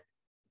like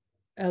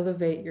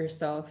elevate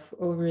yourself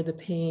over the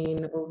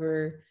pain,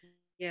 over,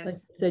 like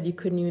Yes, you said, you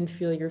couldn't even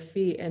feel your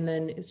feet. And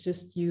then it's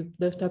just you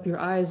lift up your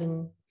eyes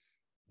and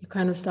you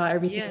kind of saw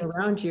everything yes,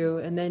 around you.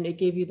 And then it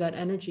gave you that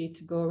energy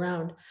to go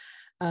around.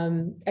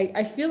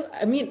 I feel,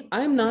 I mean,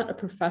 I'm not a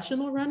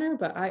professional runner,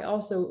 but I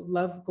also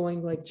love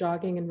going like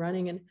jogging and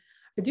running. And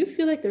I do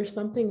feel like there's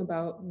something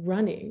about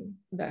running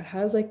that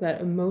has like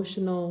that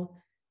emotional,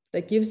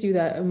 that gives you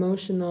that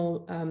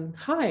emotional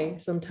high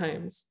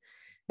sometimes,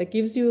 that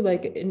gives you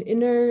like an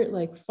inner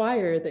like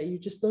fire that you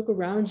just look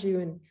around you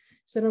and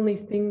suddenly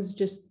things,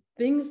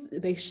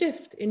 they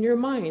shift in your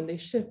mind, they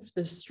shift,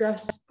 the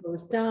stress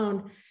goes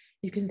down,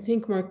 you can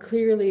think more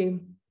clearly.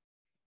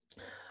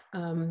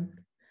 Um,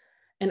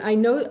 and I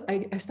know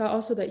I saw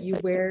also that you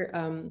wear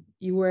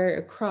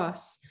a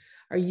cross.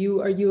 Are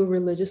you a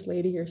religious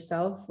lady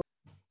yourself?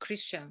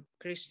 Christian.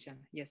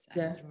 Yes, I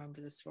Yeah. not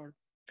remember this word.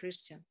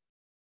 Christian.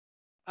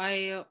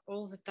 I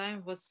all the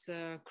time was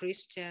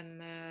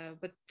Christian,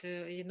 but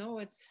you know,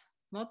 it's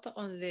not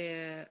only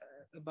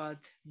about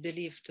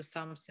belief to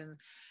something.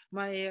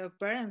 My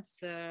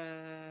parents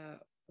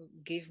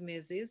gave me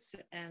this,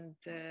 and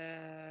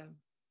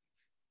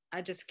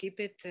I just keep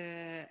it,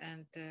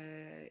 and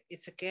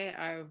it's okay.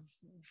 I'm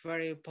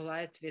very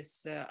polite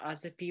with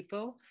other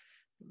people,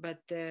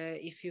 but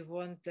if you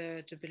want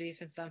to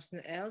believe in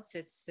something else,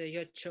 it's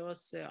your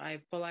choice.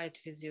 I polite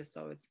with you,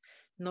 so it's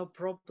no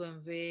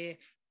problem. We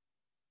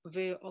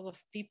all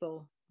of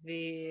people,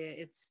 we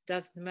it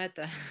doesn't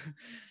matter.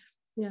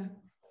 Yeah.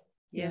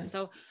 Yeah, Yeah.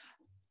 so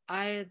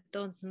I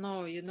don't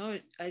know, you know,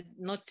 I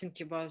not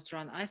think about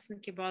run. I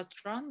think about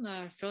run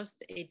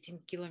first 18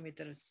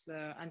 kilometers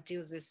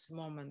until this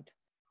moment.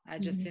 I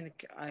just Mhm.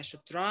 think I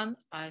should run.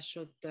 I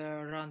should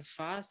run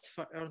fast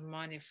for earn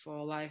money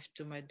for life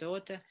to my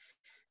daughter.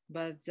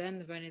 But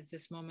then when it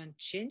this moment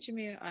changed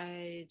me,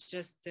 I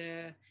just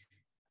it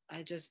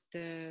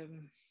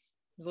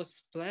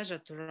was pleasure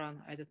to run.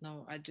 I don't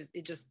know. I'm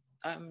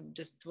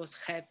just was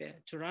happy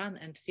to run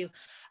and feel.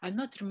 I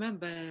not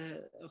remember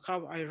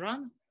how I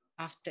run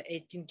after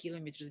 18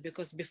 kilometers,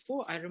 because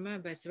before I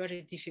remember it's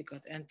very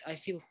difficult and I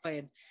feel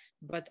pain.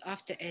 But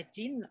after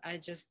 18, I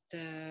just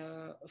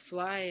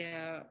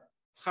fly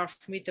half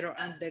meter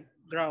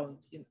underground,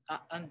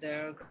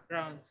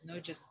 underground. You know,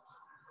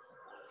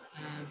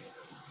 um,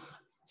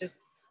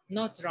 just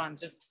not run,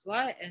 just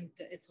fly, and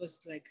it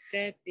was like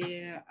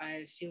happy.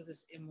 I feel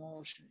this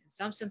emotion.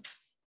 Something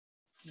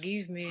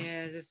give me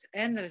this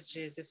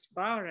energy, this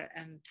power,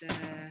 and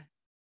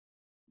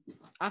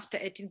after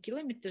 18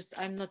 kilometers,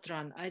 I'm not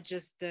run. I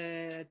just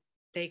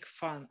take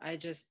fun. I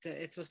just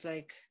it was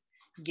like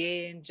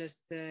game.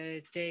 Just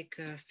take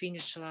a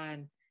finish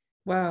line.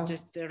 Wow.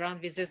 Just run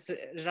with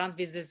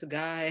this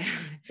guy.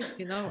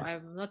 You know,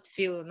 I'm not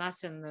feel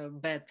nothing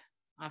bad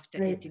after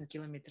Right. 18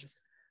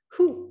 kilometers.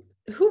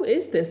 Who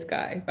is this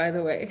guy, by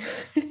the way?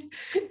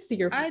 Is he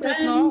your I don't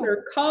friend know.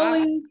 or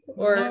colleague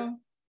or No,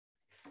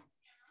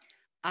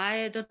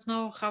 I don't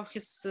know how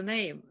his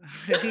name.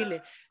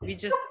 Really, we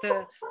just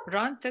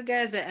run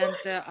together, and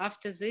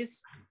after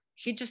this,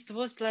 he just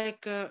was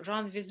like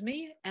run with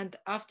me. And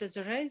after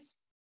the race,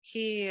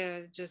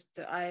 he just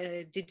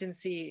I didn't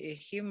see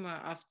him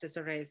after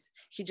the race.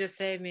 He just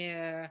said me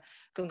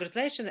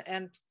congratulations,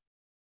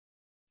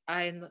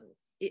 I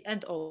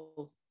and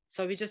all.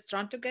 So we just run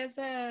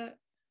together.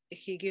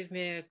 He gave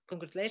me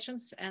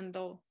congratulations and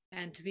all,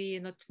 and we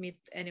not meet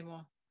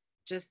anymore.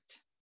 Just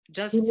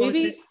just for maybe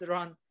this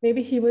run,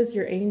 maybe he was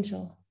your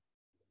angel?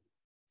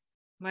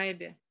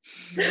 maybe.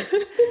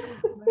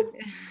 Maybe.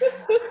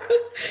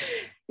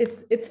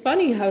 It's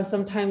funny how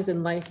sometimes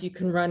in life you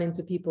can run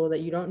into people that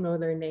you don't know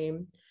their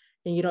name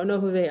and you don't know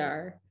who they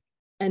are,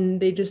 and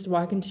they just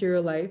walk into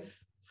your life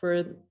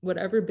for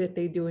whatever bit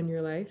they do in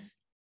your life,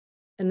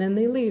 and then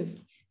they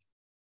leave,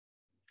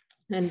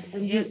 and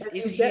Yes, and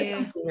if you get he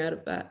something out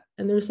of that,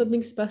 and there's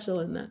something special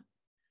in that.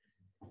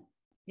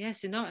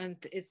 Yes, and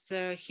it's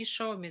he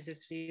showed me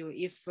this view.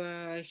 If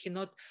he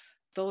not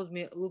told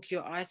me look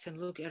your eyes and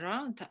look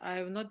around,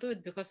 I will not do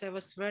it because I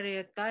was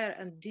very tired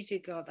and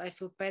difficult. I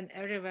feel pain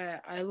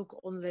everywhere. I look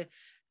only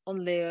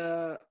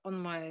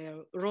on my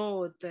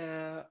road.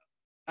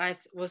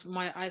 Eyes was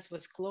my eyes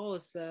was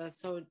closed.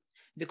 So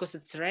because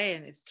it's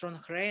rain, it's strong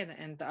rain,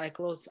 and I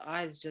close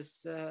eyes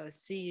just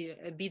see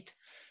a bit,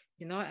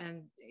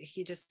 and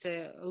he just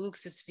look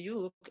this view,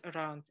 look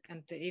around,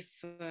 and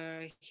if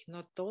he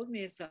not told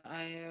me, so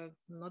I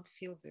not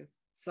feel this.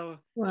 So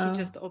he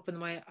just Wow. opened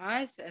my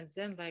eyes, and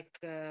then like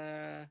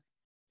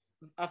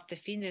after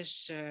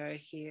finish,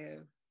 he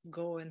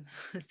go in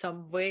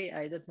some way.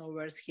 I don't know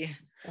where's he.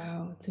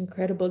 Wow, it's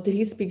incredible. Did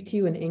he speak to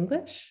you in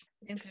English?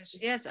 English.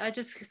 Yes, I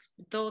just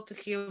told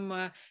him,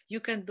 you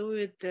can do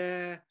it.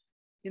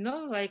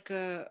 Like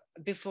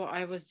before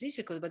I was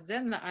difficult, but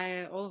then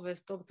I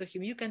always talk to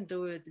him. You can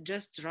do it.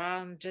 Just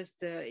run.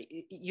 Just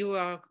you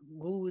are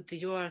good.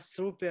 You are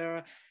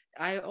super.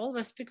 I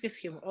always speak with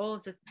him all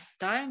the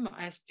time.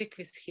 I speak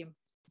with him,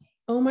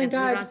 Oh my and we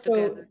God. run So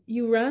together.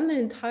 you ran the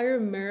entire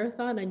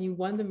marathon and you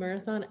won the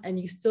marathon and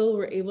you still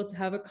were able to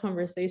have a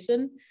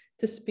conversation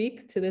to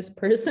speak to this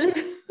person?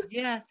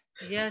 Yes,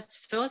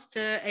 yes. First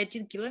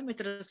 18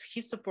 kilometers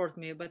he support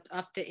me, but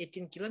after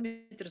 18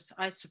 kilometers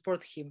I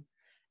support him,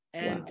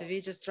 and we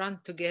Wow. just run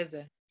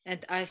together.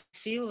 And I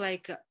feel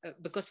like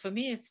because for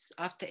me it's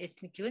after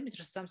 18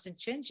 kilometers something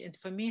changed, and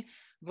for me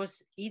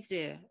was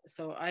easier,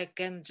 so I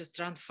can just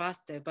run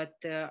faster.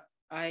 But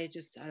I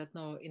don't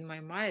know, in my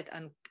mind,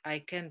 and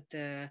I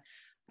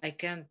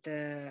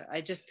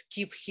just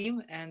keep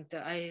him, and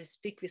I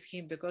speak with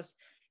him because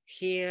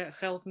he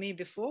helped me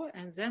before,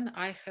 and then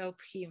I help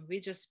him.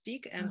 We just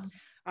speak, and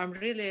I'm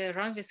really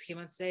run with him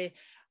and say,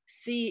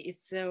 see,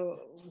 it's a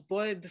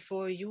boy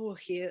before you,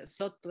 he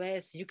third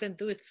place, you can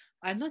do it.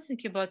 I'm not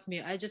thinking about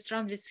me, I just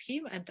run with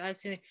him, and I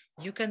say,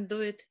 you can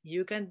do it,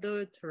 you can do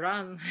it,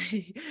 run.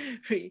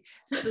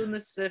 Soon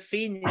as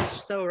finish,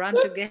 so run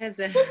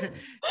together.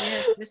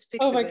 Yes, we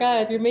speak Oh my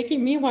together. God, you're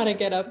making me want to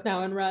get up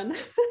now and run.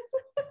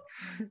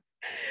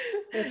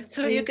 That's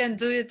So you crazy. can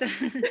do it.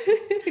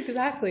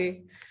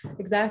 Exactly.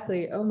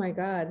 Exactly. Oh my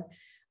God.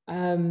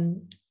 I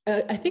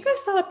think I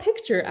saw a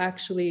picture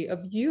actually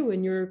of you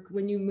and your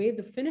when you made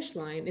the finish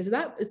line. Is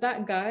that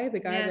guy the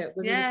guy Yes, that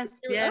was in the yes,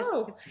 picture? yes,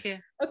 Oh, it's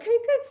here. okay,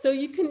 good. So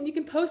you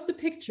can post a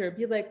picture,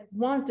 be like,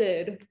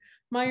 wanted,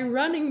 my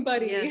running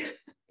buddy Yes,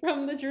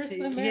 from the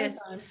Jerusalem yes,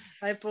 Marathon.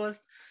 I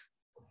post.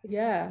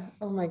 Yeah.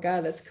 Oh my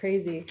God, that's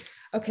crazy.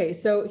 Okay,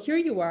 so here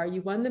you are,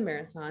 you won the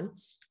marathon,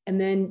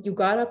 and then you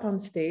got up on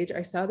stage.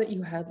 I saw that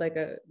you had like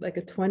a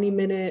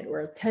 20-minute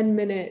or a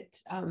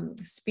 10-minute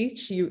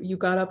speech. You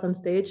got up on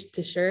stage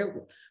to share it.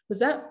 Was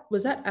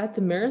that at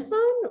the marathon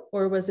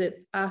or was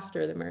it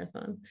after the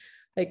marathon?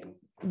 Like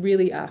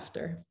really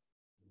after?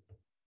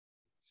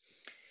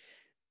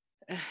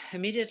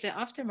 Immediately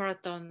after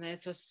marathon, there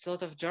was a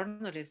lot of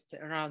journalists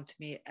around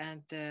me,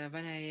 and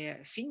when I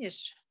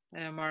finish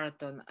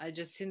marathon, I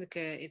just think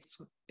it's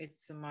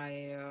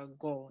my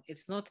goal.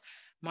 It's not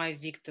my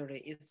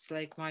victory. It's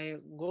like my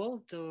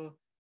goal to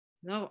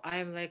no.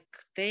 I'm like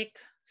take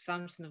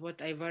something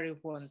what I very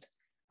want.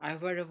 I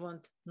very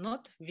want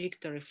not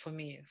victory for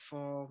me,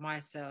 for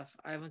myself.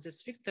 I want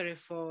this victory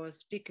for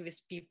speak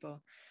with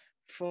people,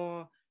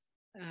 for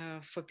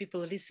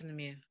people listen to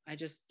me. I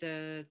just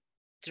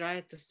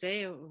try to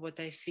say what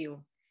I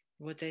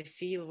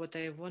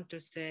want to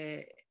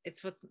say.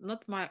 It's what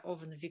not my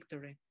own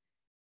victory,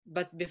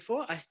 but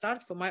before I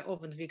start for my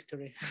own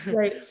victory.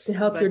 Right, to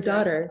help your But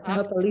daughter, to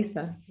help after,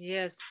 Elisa.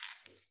 yes,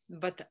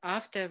 but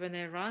after when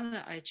I run,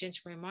 I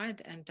change my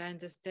mind, and I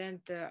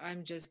understand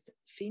I'm just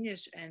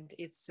finished, and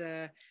it's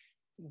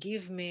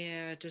give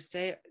me to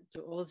say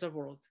to all the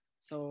world.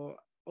 So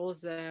all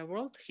the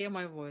world hear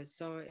my voice.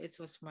 So it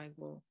was my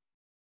goal.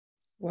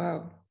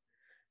 Wow.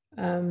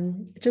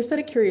 Just out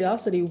of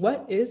curiosity,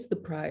 what is the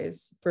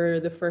prize for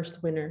the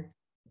first winner?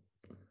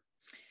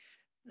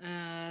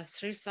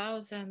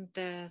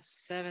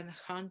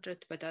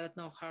 3,700, but I don't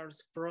know how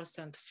it's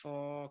percent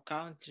for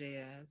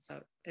country.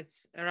 So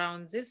it's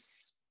around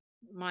this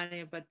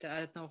money, but I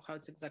don't know how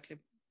it's exactly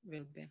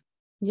will be.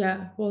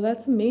 Yeah, well,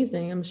 that's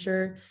amazing. I'm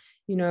sure,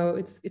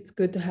 it's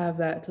good to have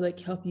that to like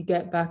help you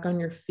get back on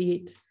your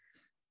feet,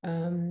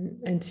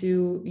 and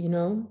to,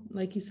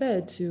 like you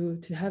said, to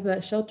have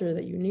that shelter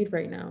that you need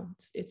right now.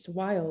 It's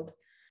wild.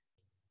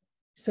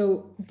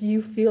 So, do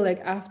you feel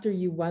like after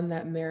you won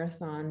that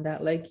marathon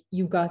that like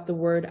you got the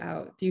word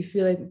out? Do you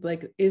feel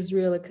like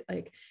Israel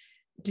like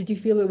did you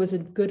feel it was a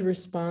good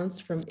response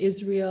from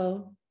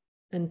Israel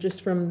and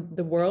just from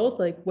the world?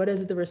 Like what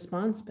has the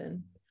response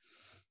been?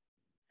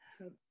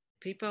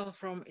 People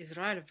from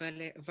Israel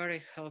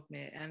very help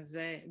me, and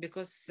they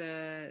because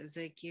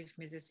they give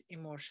me this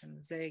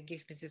emotion, they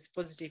give me this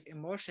positive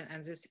emotion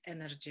and this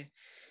energy.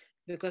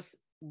 Because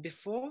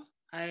before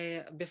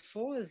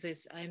before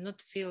this, I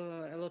not feel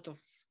a lot of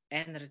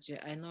energy.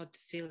 I not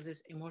feel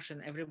this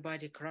emotion.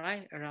 Everybody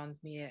cry around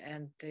me,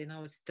 and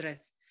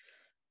stress.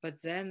 But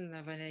then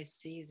when I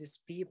see these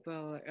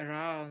people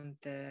around,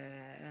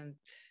 and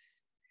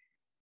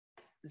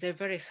they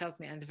very help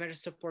me and very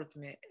support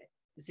me.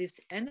 This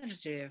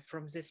energy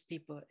from these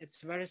people,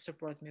 it's very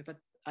support me. But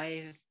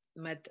I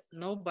met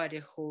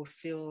nobody who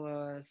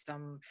feel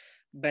some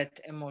bad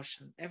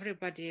emotion.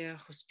 Everybody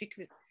who speak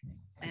with,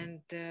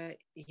 and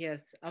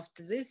yes,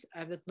 after this,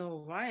 I don't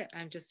know why.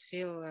 I just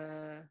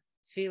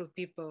feel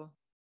people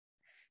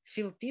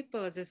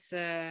this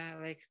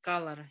like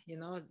color,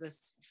 this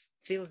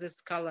feel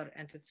this color,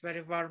 and it's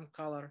very warm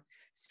color.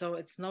 So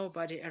it's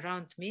nobody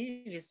around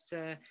me with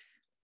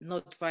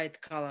not white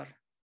color,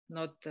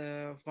 not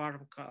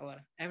warm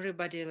color.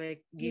 Everybody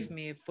like give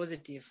me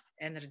positive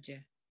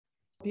energy.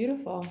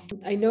 Beautiful.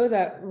 I know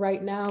that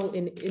right now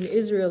in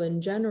Israel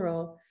in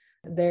general,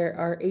 there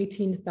are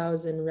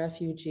 18,000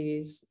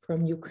 refugees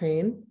from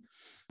Ukraine,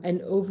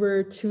 and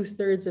over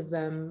 2/3 of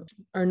them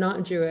are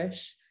not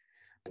Jewish.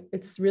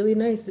 It's really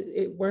nice.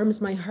 It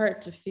warms my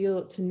heart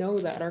to know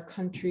that our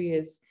country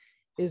is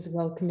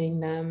welcoming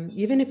them,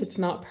 even if it's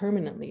not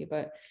permanently.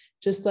 But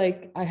just like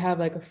I have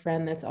like a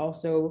friend that's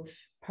also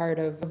part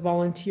of a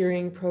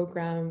volunteering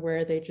program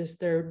where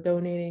they're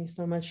donating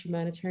so much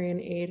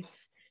humanitarian aid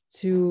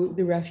to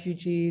the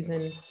refugees,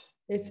 and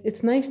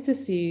it's nice to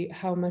see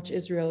how much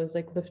Israel is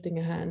like lifting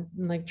a hand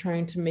and like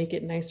trying to make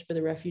it nice for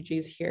the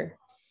refugees here.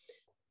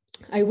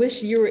 I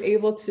wish you were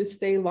able to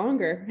stay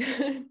longer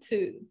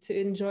to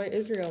enjoy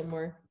Israel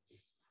more.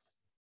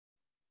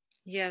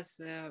 Yes,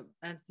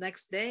 and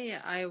next day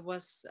I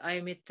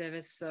met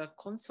with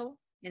consul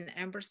in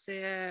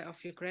embassy of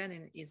Ukraine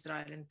in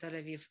Israel in Tel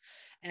Aviv,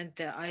 and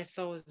I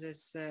saw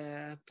this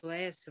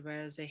place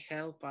where they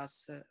help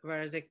us,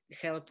 where they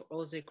help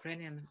all the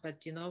Ukrainian. But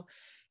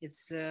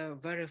it's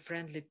very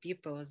friendly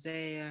people.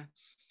 They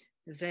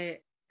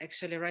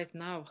actually right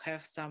now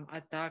have some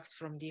attacks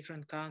from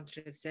different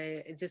countries.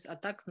 This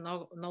attack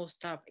no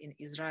stop in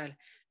Israel,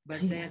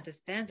 but they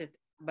understand it.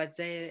 But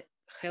they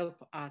help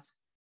us.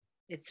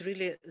 It's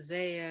really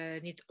they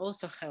need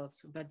also help,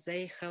 but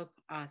they help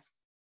us.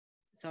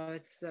 So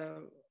it's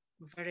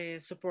very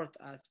support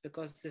us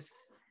because this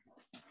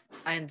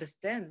I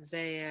understand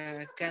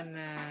they can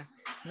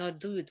not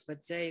do it, but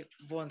they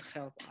won't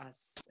help us.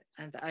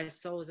 And I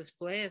saw this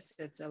place.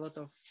 It's a lot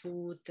of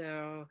food,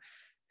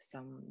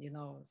 some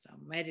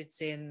some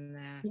medicine,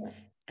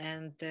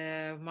 and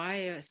my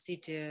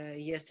city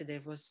yesterday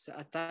was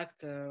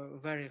attacked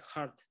very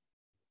hard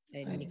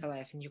in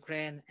Nikolaev in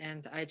Ukraine,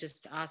 and I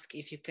just ask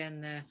if you can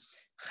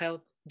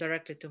help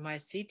directly to my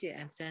city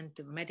and send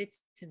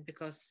medicine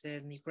because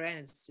in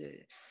Ukraine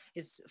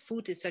it's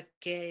food is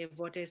okay,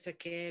 water is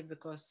okay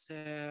because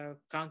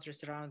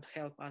countries around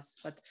help us,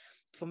 but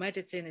for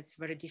medicine it's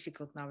very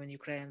difficult now in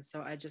Ukraine. So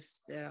I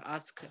just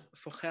ask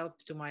for help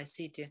to my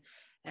city,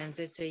 and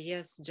they say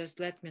yes, just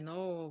let me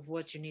know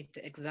what you need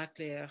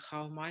exactly,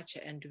 how much,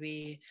 and we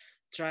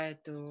try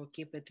to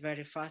keep it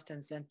very fast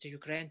and send to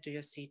Ukraine to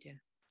your city.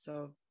 So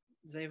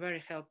they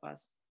very help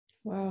us.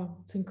 Wow,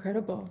 it's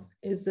incredible.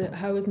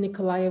 How is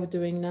Nikolaev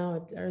doing now?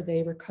 Are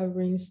they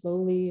recovering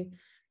slowly?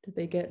 Did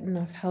they get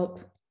enough help?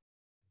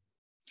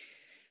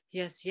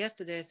 Yes,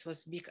 yesterday it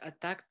was big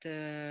attack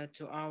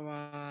to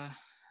our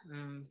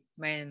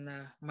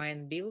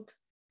main build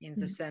in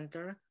the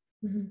center,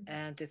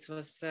 and it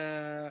was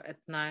at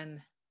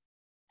 9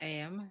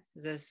 a.m.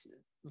 This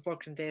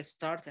working day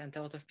start, and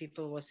a lot of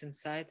people was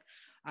inside.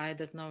 I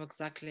don't know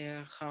exactly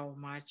how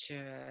much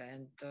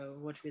and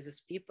what with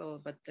these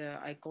people, but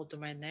I called to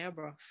my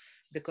neighbor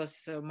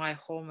because my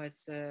home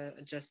is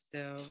just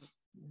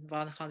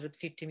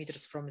 150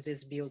 meters from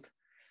this build,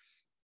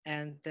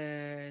 and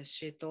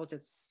she thought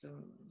it's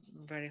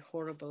very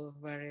horrible,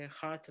 very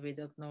hard. We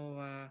don't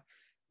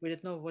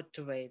know what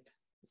to wait.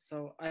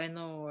 So I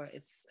know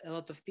it's a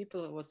lot of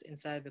people was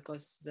inside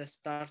because the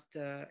start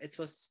it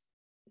was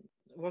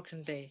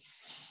working day,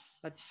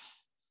 but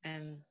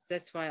and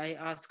that's why I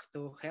asked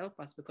to help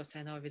us because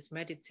I know with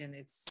medicine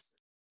it's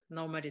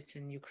no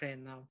medicine in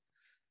Ukraine now.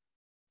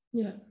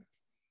 Yeah.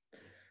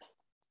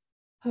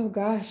 Oh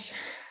gosh,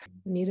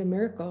 need a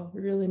miracle. We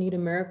really need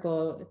a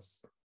miracle.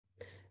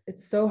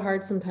 It's so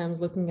hard sometimes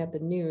looking at the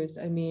news.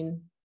 I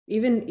mean,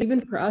 even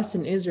for us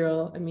in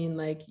Israel, I mean,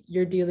 like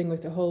you're dealing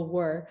with a whole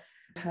war.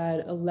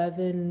 Had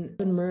 11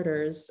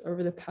 murders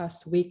over the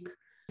past week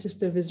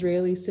just of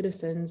Israeli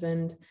citizens,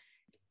 and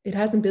it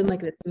hasn't been like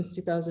this since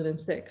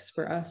 2006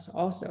 for us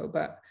also.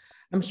 But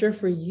I'm sure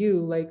for you,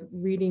 like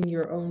reading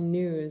your own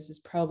news is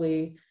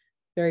probably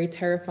very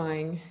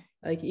terrifying.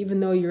 Like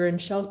even though you're in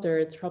shelter,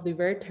 it's probably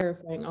very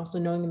terrifying also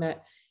knowing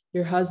that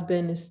your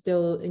husband is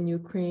still in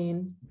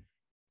Ukraine.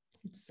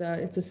 It's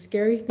a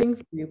scary thing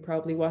for you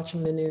probably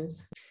watching the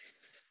news.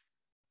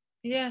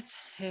 Yes,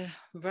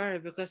 very,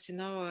 because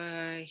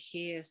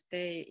he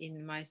stay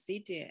in my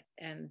city,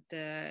 and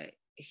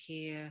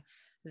he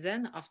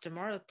then after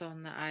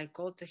marathon I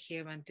called to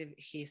him and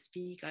he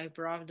speak, "I'm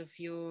proud of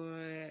you,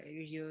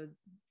 you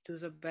do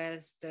the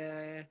best,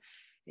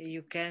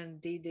 you can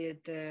did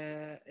it,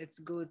 it's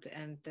good,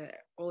 and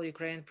all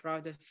Ukraine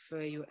proud of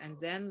you." And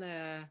then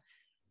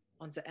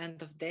on the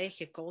end of day,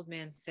 he called me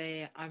and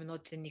say, I'm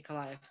not in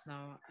Nikolaev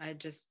now. I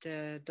just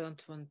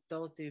don't want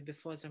told you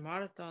before the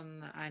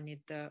marathon. I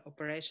need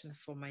operation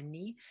for my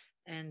knee.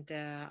 And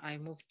I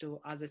moved to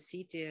other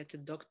city to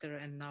doctor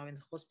and now in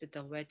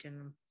hospital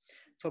waiting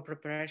for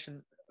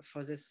preparation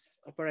for this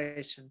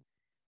operation.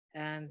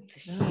 And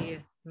he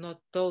not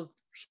told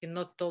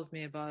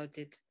me about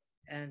it.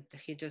 And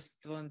he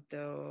just want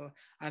to,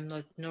 I'm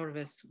not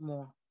nervous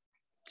more.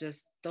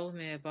 Just told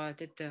me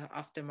about it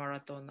after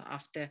marathon,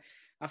 after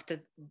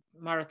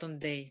marathon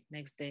day,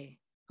 next day.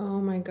 Oh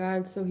my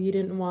God. So he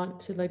didn't want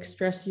to like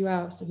stress you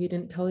out. So he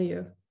didn't tell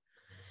you.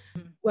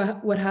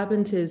 What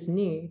happened to his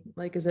knee?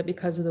 Like, is it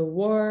because of the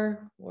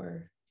war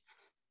or?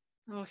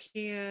 Oh,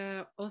 he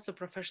also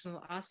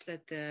professional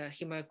athlete.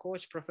 He my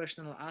coach,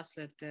 professional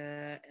athlete,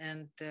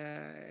 and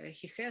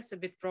he has a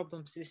bit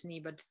problems with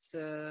knee, but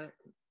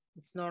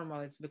it's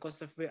normal. It's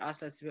because of we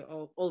athletes. We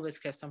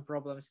always have some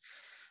problems.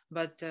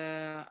 But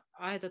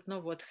I don't know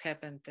what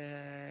happened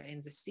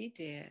in the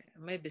city.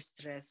 Maybe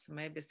stress.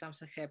 Maybe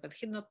something happened.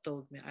 He not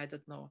told me. I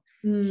don't know.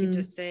 He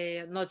just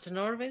say not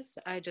nervous.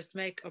 I just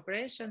make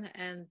operation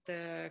and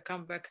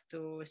come back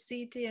to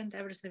city and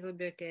everything will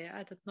be okay.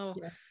 I don't know.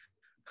 Yeah.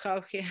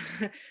 How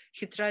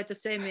he tried to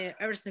say me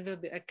everything will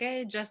be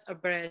okay, just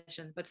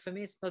operation. But for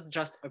me, it's not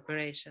just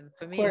operation.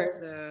 For Of me,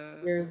 course.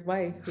 it's You're his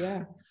wife.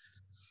 Yeah.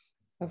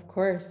 Of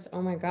course.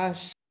 Oh my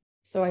gosh.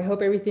 So I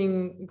hope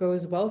everything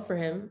goes well for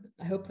him.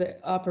 I hope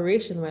the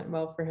operation went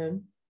well for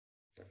him.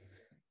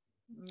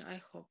 I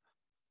hope.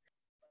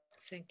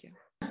 Thank you.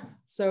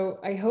 So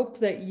I hope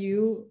that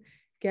you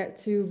get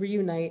to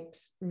reunite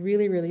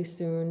really, really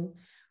soon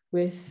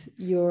with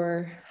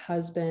your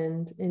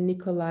husband in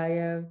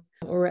Nikolaev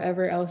or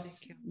wherever else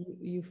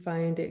you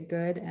find it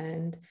good,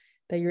 and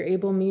that you're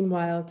able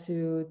meanwhile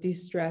to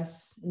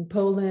de-stress in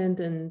Poland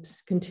and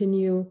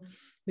continue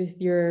with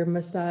your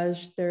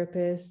massage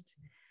therapist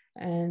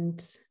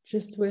and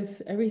just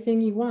with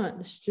everything you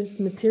want. Just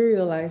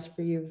materialize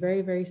for you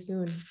very, very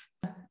soon.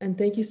 And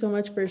thank you so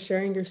much for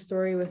sharing your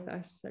story with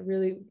us. I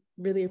really,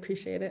 really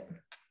appreciate it.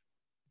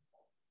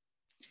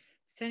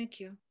 Thank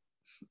you.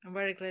 I'm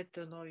very glad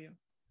to know you.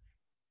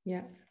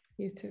 Yeah,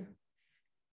 you too.